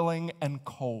 unwilling, and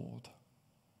cold.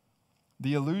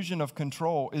 The illusion of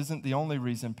control isn't the only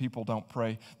reason people don't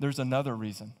pray. There's another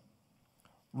reason: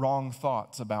 wrong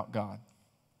thoughts about God.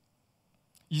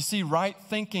 You see, right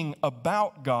thinking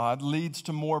about God leads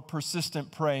to more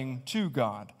persistent praying to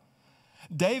God.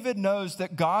 David knows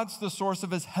that God's the source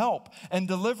of his help and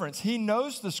deliverance. He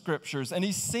knows the scriptures, and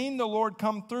he's seen the Lord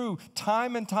come through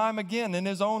time and time again in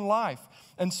his own life.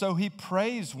 And so he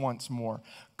prays once more,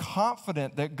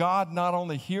 confident that God not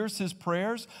only hears his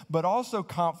prayers, but also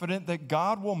confident that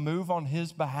God will move on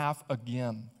his behalf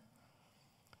again.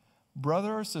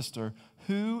 Brother or sister,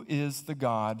 who is the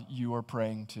God you are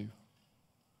praying to?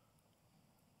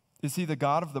 Is He the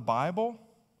God of the Bible?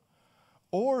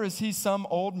 Or is He some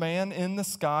old man in the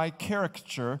sky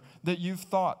caricature that you've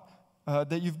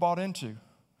bought into?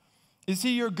 Is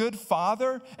He your good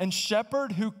father and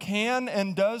shepherd who can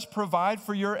and does provide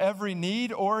for your every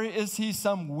need? Or is He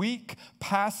some weak,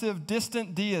 passive,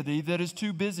 distant deity that is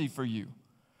too busy for you?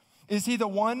 Is He the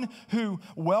one who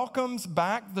welcomes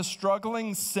back the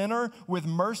struggling sinner with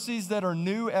mercies that are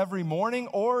new every morning?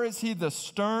 Or is He the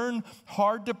stern,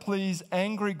 hard-to-please,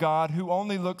 angry God who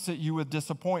only looks at you with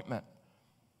disappointment?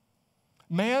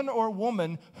 Man or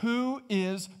woman, who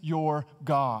is your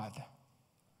God?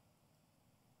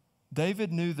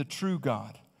 David knew the true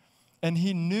God, and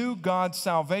he knew God's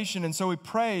salvation, and so he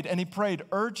prayed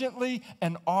urgently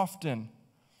and often.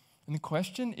 And the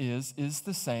question is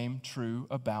the same true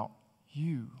about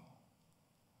you?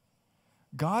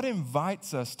 God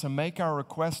invites us to make our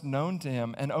request known to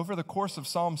Him, and over the course of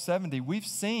Psalm 70, we've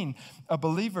seen a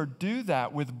believer do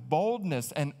that with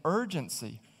boldness and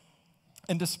urgency.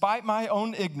 And despite my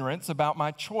own ignorance about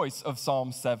my choice of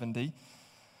Psalm 70,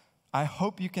 I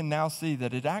hope you can now see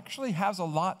that it actually has a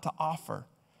lot to offer.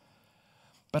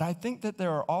 But I think that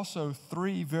there are also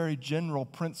three very general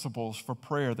principles for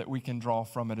prayer that we can draw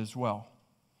from it as well.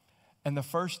 And the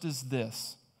first is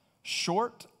this: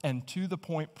 short and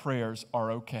to-the-point prayers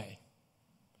are okay.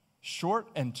 Short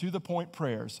and to-the-point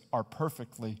prayers are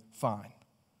perfectly fine.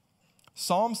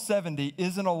 Psalm 70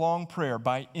 isn't a long prayer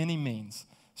by any means.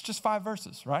 It's just 5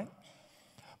 verses, right?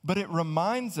 But it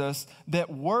reminds us that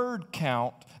word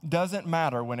count doesn't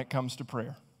matter when it comes to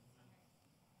prayer.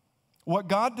 What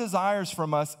God desires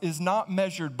from us is not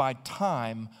measured by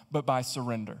time, but by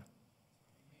surrender.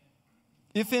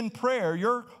 If in prayer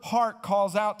your heart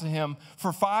calls out to Him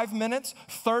for 5 minutes,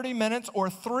 30 minutes, or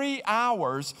 3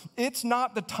 hours, it's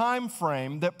not the time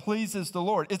frame that pleases the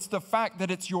Lord. It's the fact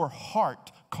that it's your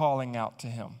heart calling out to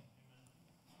Him.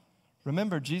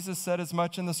 Remember, Jesus said as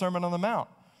much in the Sermon on the Mount.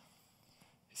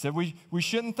 He said we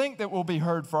shouldn't think that we'll be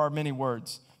heard for our many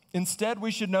words. Instead, we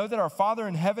should know that our Father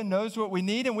in heaven knows what we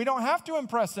need, and we don't have to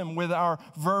impress Him with our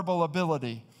verbal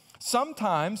ability.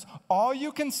 Sometimes, all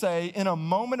you can say in a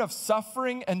moment of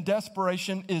suffering and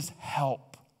desperation is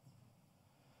help.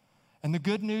 And the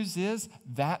good news is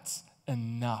that's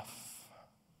enough.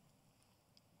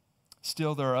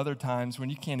 Still, there are other times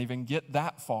when you can't even get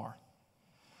that far.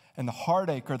 And the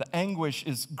heartache or the anguish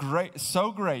is great,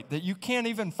 so great that you can't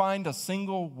even find a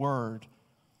single word.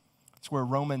 It's where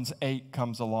Romans 8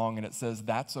 comes along and it says,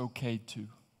 that's okay too.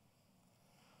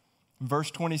 In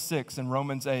verse 26 in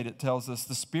Romans 8, it tells us,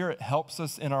 the Spirit helps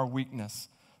us in our weakness.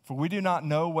 For we do not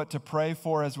know what to pray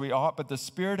for as we ought, but the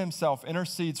Spirit Himself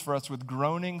intercedes for us with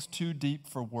groanings too deep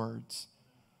for words.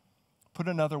 Put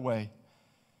another way,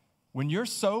 when you're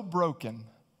so broken,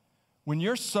 when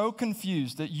you're so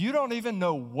confused that you don't even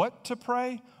know what to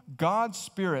pray, God's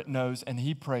Spirit knows and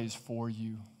He prays for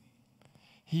you.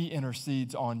 He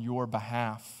intercedes on your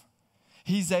behalf.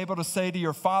 He's able to say to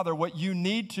your Father what you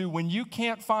need to when you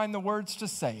can't find the words to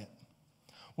say it.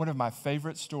 One of my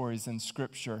favorite stories in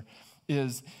Scripture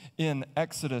is in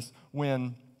Exodus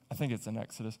when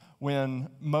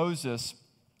Moses,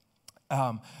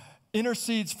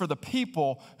 intercedes for the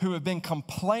people who have been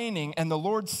complaining, and the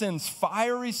Lord sends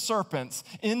fiery serpents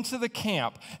into the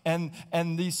camp, and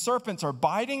these serpents are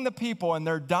biting the people, and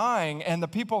they're dying, and the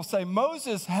people say,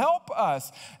 Moses, help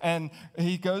us. And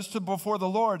he goes to before the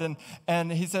Lord,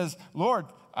 and he says, Lord,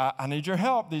 I need your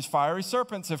help. These fiery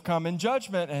serpents have come in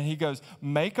judgment. And he goes,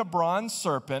 make a bronze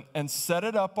serpent and set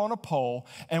it up on a pole.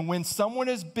 And when someone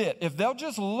is bit, if they'll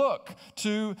just look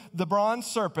to the bronze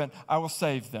serpent, I will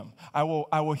save them. I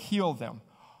will heal them.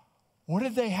 What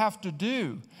did they have to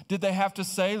do? Did they have to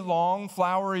say long,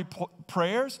 flowery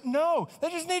prayers? No,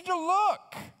 they just need to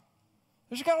look.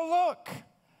 They just got to look.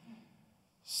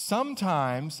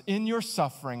 Sometimes in your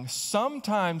suffering,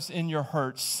 sometimes in your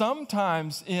hurt,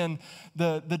 sometimes in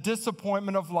the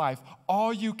disappointment of life,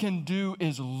 all you can do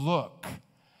is look.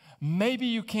 Maybe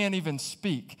you can't even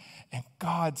speak. And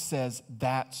God says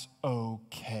that's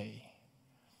okay.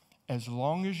 As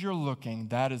long as you're looking,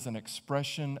 that is an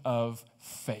expression of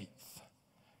faith,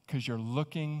 because you're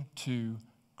looking to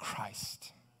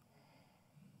Christ.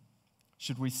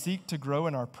 Should we seek to grow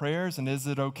in our prayers, and is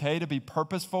it okay to be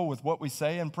purposeful with what we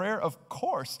say in prayer? Of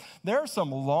course. There are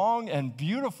some long and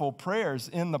beautiful prayers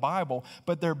in the Bible,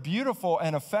 but they're beautiful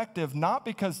and effective not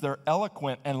because they're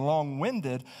eloquent and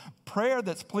long-winded. Prayer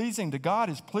that's pleasing to God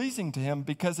is pleasing to Him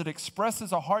because it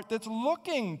expresses a heart that's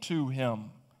looking to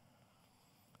Him.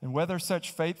 And whether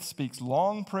such faith speaks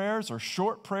long prayers or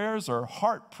short prayers or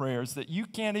heart prayers that you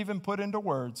can't even put into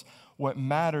words, what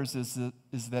matters is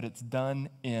that it's done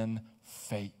in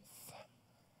faith.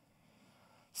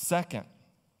 Second,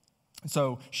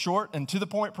 so short and to the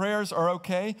point prayers are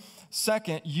okay.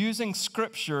 Second, using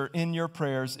scripture in your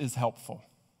prayers is helpful.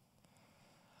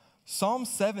 Psalm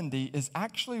 70 is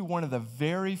actually one of the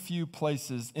very few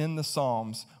places in the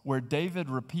Psalms where David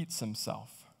repeats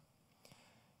himself.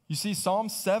 You see, Psalm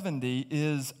 70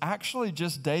 is actually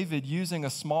just David using a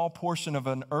small portion of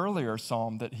an earlier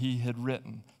psalm that he had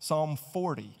written, Psalm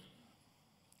 40.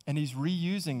 And he's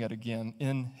reusing it again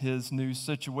in his new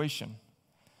situation.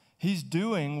 He's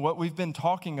doing what we've been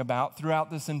talking about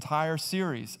throughout this entire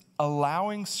series,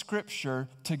 allowing Scripture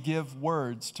to give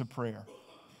words to prayer.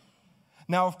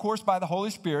 Now, of course, by the Holy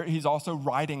Spirit, he's also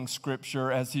writing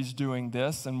Scripture as he's doing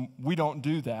this, and we don't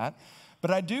do that.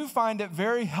 But I do find it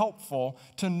very helpful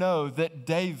to know that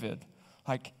David,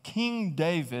 like King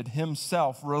David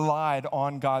himself, relied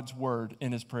on God's word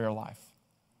in his prayer life.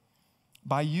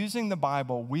 By using the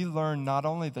Bible, we learn not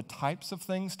only the types of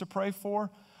things to pray for,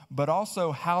 but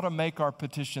also how to make our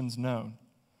petitions known.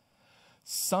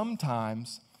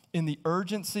 Sometimes, in the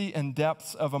urgency and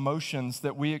depths of emotions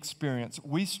that we experience,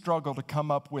 we struggle to come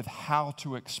up with how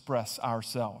to express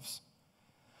ourselves.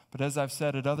 But as I've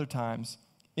said at other times,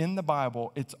 in the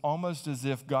Bible, it's almost as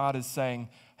if God is saying,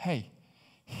 hey,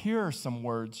 here are some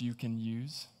words you can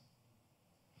use.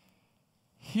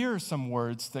 Here are some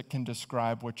words that can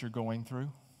describe what you're going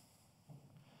through.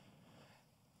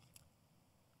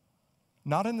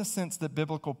 Not in the sense that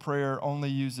biblical prayer only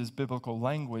uses biblical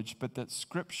language, but that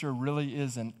Scripture really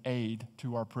is an aid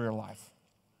to our prayer life.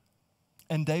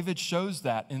 And David shows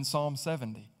that in Psalm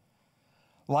 70.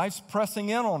 Life's pressing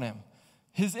in on him.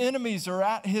 His enemies are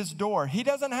at his door. He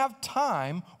doesn't have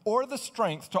time or the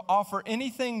strength to offer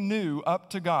anything new up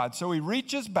to God. So he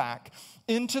reaches back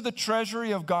into the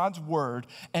treasury of God's word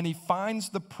and he finds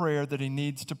the prayer that he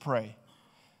needs to pray.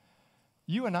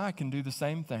 You and I can do the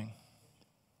same thing.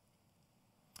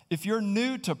 If you're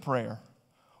new to prayer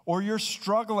or you're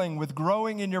struggling with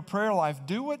growing in your prayer life,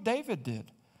 do what David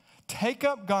did. Take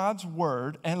up God's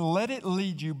word and let it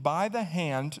lead you by the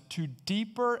hand to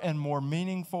deeper and more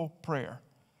meaningful prayer.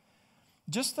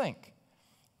 Just think,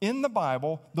 in the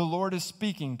Bible, the Lord is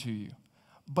speaking to you,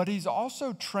 but he's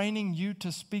also training you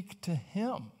to speak to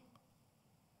him.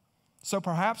 So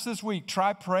perhaps this week,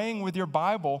 try praying with your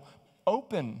Bible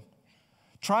open.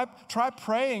 Try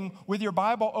praying with your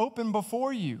Bible open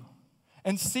before you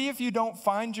and see if you don't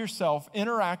find yourself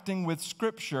interacting with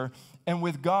Scripture and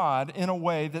with God in a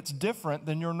way that's different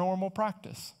than your normal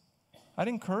practice. I'd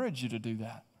encourage you to do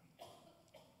that.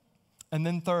 And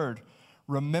then third,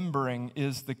 remembering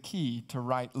is the key to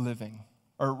right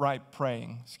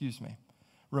praying.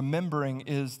 Remembering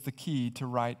is the key to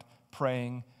right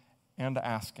praying and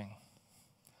asking.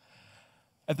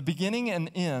 At the beginning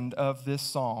and end of this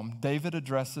psalm, David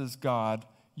addresses God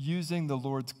using the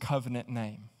Lord's covenant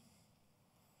name.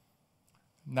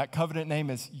 And that covenant name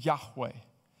is Yahweh.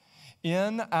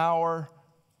 In our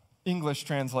English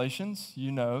translations,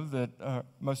 you know that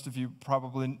most of you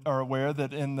probably are aware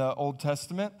that in the Old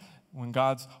Testament, when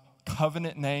God's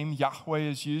covenant name, Yahweh,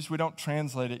 is used, we don't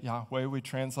translate it Yahweh, we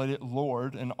translate it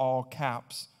Lord in all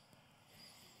caps.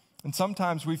 And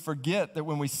sometimes we forget that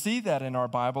when we see that in our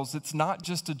Bibles, it's not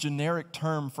just a generic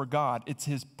term for God. It's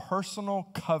his personal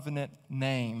covenant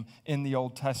name in the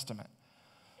Old Testament.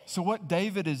 So what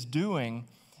David is doing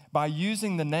by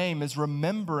using the name is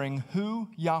remembering who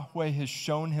Yahweh has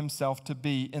shown himself to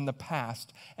be in the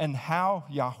past and how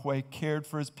Yahweh cared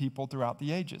for his people throughout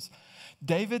the ages.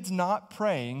 David's not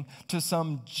praying to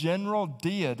some general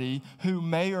deity who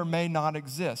may or may not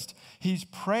exist. He's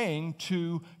praying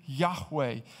to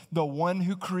Yahweh, the one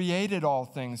who created all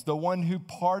things, the one who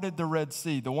parted the Red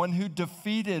Sea, the one who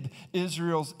defeated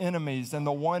Israel's enemies, and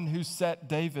the one who set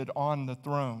David on the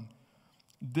throne.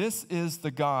 This is the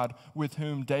God with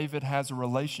whom David has a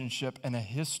relationship and a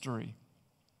history.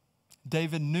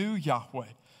 David knew Yahweh.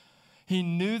 He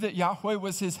knew that Yahweh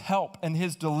was his help and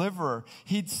his deliverer.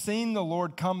 He'd seen the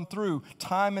Lord come through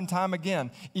time and time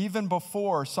again, even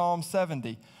before Psalm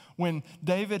 70, when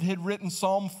David had written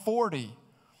Psalm 40.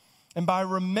 And by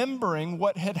remembering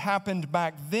what had happened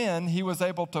back then, he was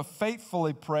able to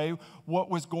faithfully pray what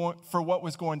was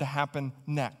going to happen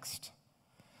next.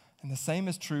 And the same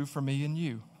is true for me and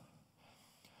you.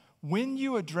 When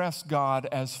you address God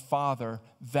as Father,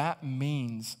 that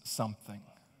means something.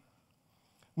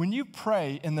 When you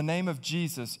pray in the name of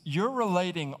Jesus, you're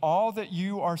relating all that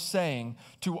you are saying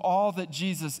to all that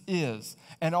Jesus is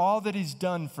and all that he's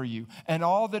done for you and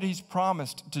all that he's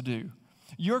promised to do.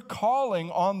 You're calling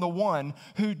on the one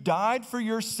who died for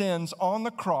your sins on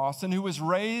the cross and who was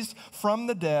raised from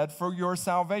the dead for your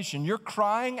salvation. You're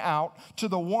crying out to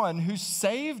the one who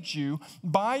saved you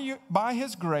by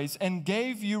his grace and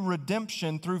gave you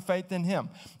redemption through faith in him.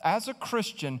 As a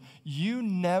Christian, you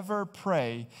never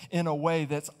pray in a way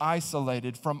that's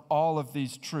isolated from all of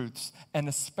these truths, and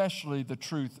especially the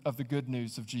truth of the good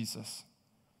news of Jesus.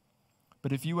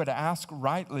 But if you were to ask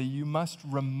rightly, you must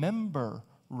remember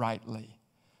rightly,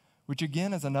 which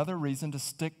again is another reason to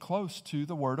stick close to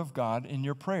the Word of God in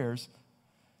your prayers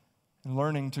and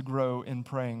learning to grow in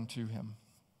praying to him.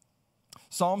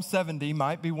 Psalm 70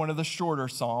 might be one of the shorter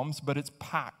psalms, but it's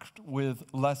packed with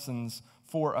lessons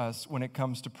for us when it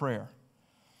comes to prayer.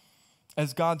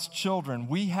 As God's children,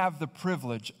 we have the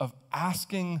privilege of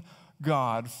asking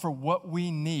God for what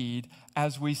we need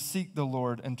as we seek the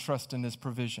Lord and trust in his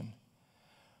provision.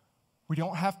 We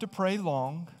don't have to pray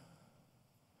long.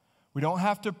 We don't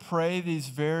have to pray these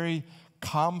very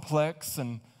complex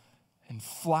and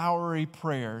flowery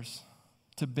prayers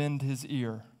to bend his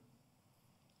ear.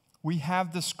 We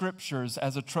have the scriptures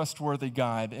as a trustworthy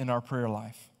guide in our prayer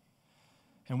life.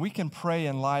 And we can pray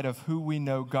in light of who we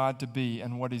know God to be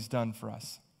and what he's done for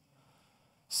us.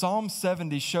 Psalm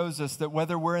 70 shows us that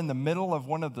whether we're in the middle of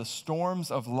one of the storms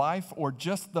of life or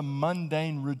just the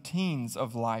mundane routines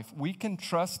of life, we can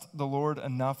trust the Lord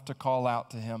enough to call out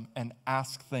to him and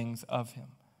ask things of him.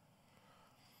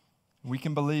 We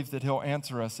can believe that he'll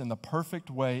answer us in the perfect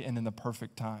way and in the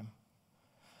perfect time.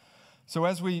 So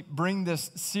as we bring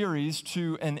this series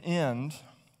to an end,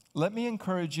 let me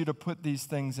encourage you to put these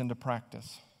things into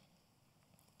practice.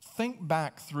 Think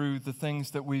back through the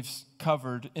things that we've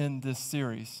covered in this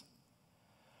series.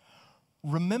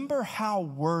 Remember how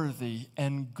worthy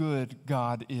and good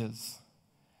God is,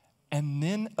 and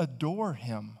then adore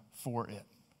him for it.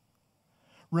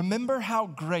 Remember how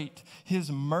great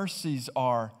his mercies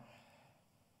are,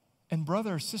 and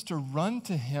brother or sister, run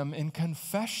to him in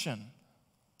confession.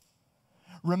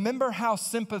 Remember how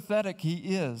sympathetic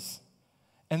he is,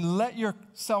 and let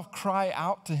yourself cry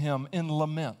out to him in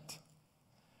lament.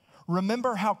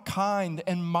 Remember how kind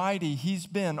and mighty he's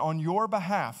been on your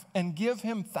behalf and give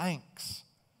him thanks.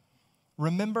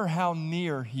 Remember how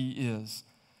near he is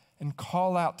and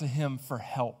call out to him for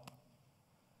help.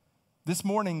 This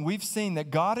morning, we've seen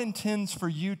that God intends for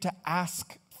you to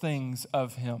ask things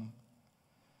of him.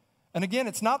 And again,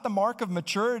 it's not the mark of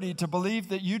maturity to believe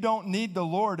that you don't need the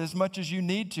Lord as much as you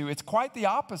need to. It's quite the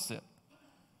opposite.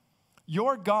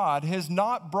 Your God has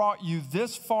not brought you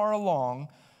this far along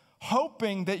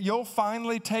hoping that you'll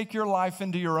finally take your life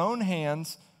into your own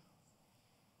hands.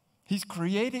 He's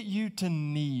created you to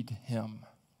need him.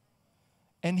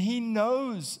 And he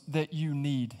knows that you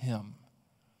need him.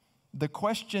 The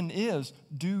question is,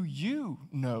 do you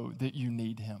know that you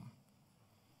need him?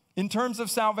 In terms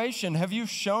of salvation, have you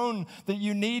shown that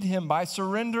you need him by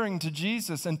surrendering to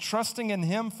Jesus and trusting in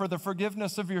him for the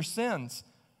forgiveness of your sins?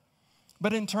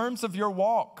 But in terms of your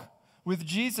walk with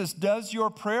Jesus, does your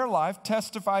prayer life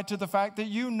testify to the fact that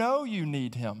you know you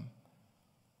need him?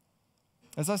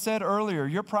 As I said earlier,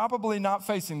 you're probably not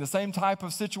facing the same type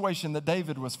of situation that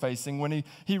David was facing when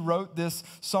he wrote this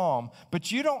psalm.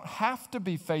 But you don't have to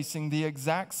be facing the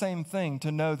exact same thing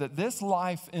to know that this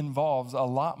life involves a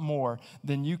lot more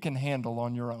than you can handle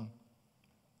on your own.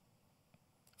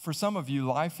 For some of you,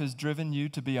 life has driven you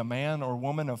to be a man or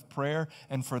woman of prayer,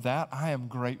 and for that, I am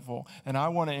grateful. And I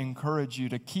want to encourage you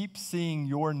to keep seeing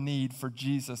your need for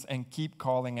Jesus and keep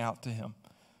calling out to him.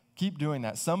 Keep doing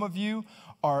that. Some of you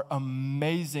are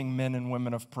amazing men and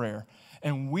women of prayer,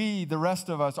 and we, the rest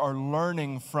of us, are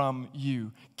learning from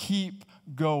you. Keep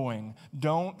going.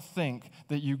 Don't think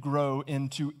that you grow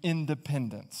into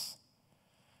independence.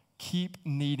 Keep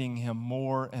needing him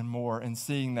more and more and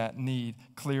seeing that need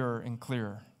clearer and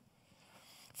clearer.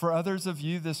 For others of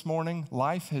you this morning,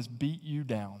 life has beat you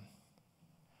down.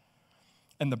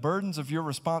 And the burdens of your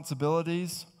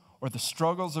responsibilities, or the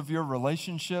struggles of your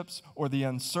relationships, or the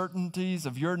uncertainties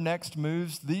of your next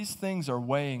moves, these things are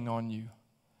weighing on you.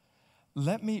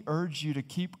 Let me urge you to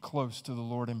keep close to the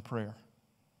Lord in prayer.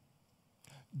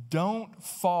 Don't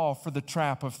fall for the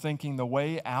trap of thinking the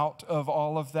way out of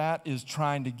all of that is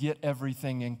trying to get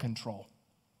everything in control,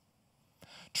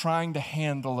 trying to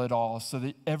handle it all so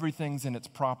that everything's in its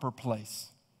proper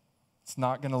place. It's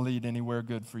not going to lead anywhere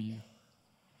good for you.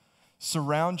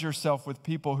 Surround yourself with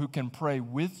people who can pray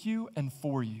with you and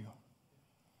for you.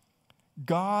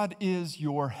 God is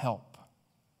your help.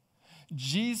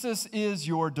 Jesus is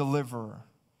your deliverer.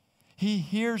 He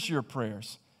hears your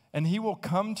prayers, and he will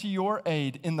come to your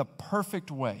aid in the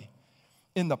perfect way,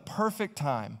 in the perfect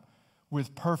time,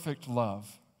 with perfect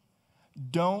love.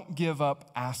 Don't give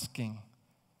up asking.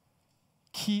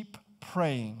 Keep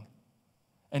praying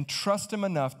and trust him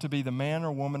enough to be the man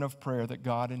or woman of prayer that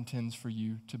God intends for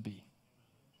you to be.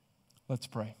 Let's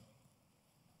pray.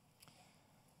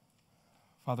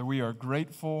 Father, we are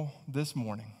grateful this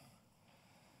morning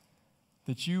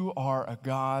that you are a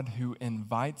God who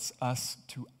invites us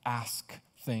to ask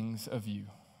things of you.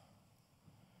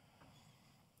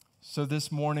 So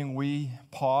this morning we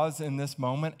pause in this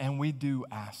moment and we do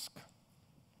ask.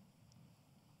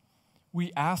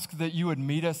 We ask that you would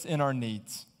meet us in our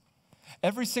needs.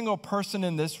 Every single person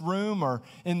in this room or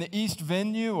in the East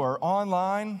venue or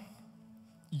online,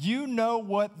 you know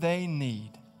what they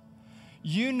need.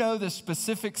 You know the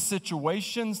specific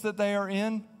situations that they are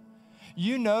in.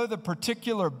 You know the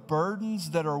particular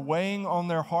burdens that are weighing on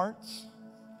their hearts.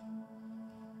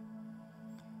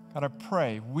 God, I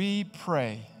pray, we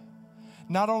pray,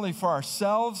 not only for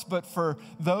ourselves, but for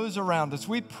those around us.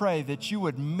 We pray that you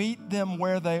would meet them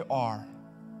where they are.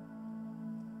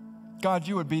 God,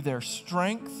 you would be their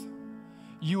strength.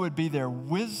 You would be their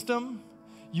wisdom.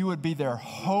 You would be their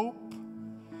hope.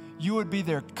 You would be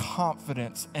their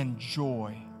confidence and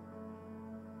joy.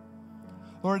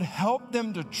 Lord, help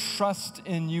them to trust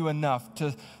in you enough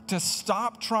to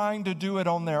stop trying to do it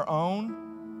on their own.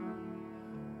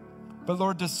 But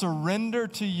Lord, to surrender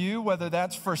to you, whether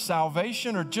that's for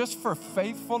salvation or just for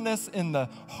faithfulness in the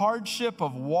hardship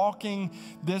of walking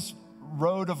this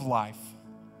road of life.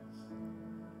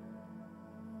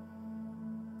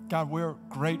 God, we're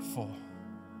grateful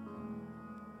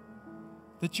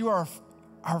that you are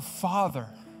our Father.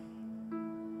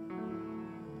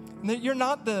 And that you're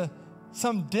not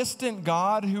some distant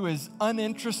God who is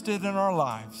uninterested in our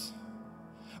lives.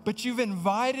 But you've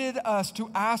invited us to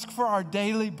ask for our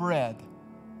daily bread.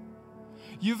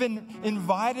 You've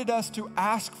invited us to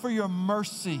ask for your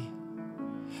mercy,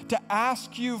 to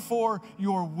ask you for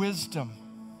your wisdom.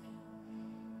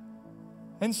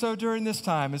 And so during this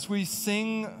time, as we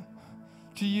sing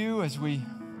to you, as we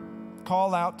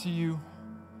call out to you,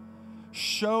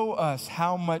 show us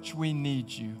how much we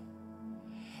need you,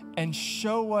 and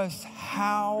show us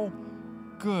how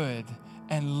good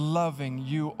and loving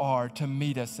you are to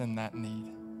meet us in that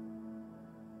need.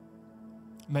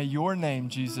 May your name,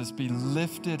 Jesus, be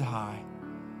lifted high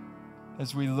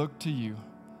as we look to you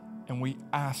and we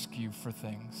ask you for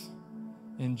things.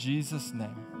 In Jesus'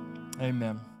 name,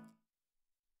 amen.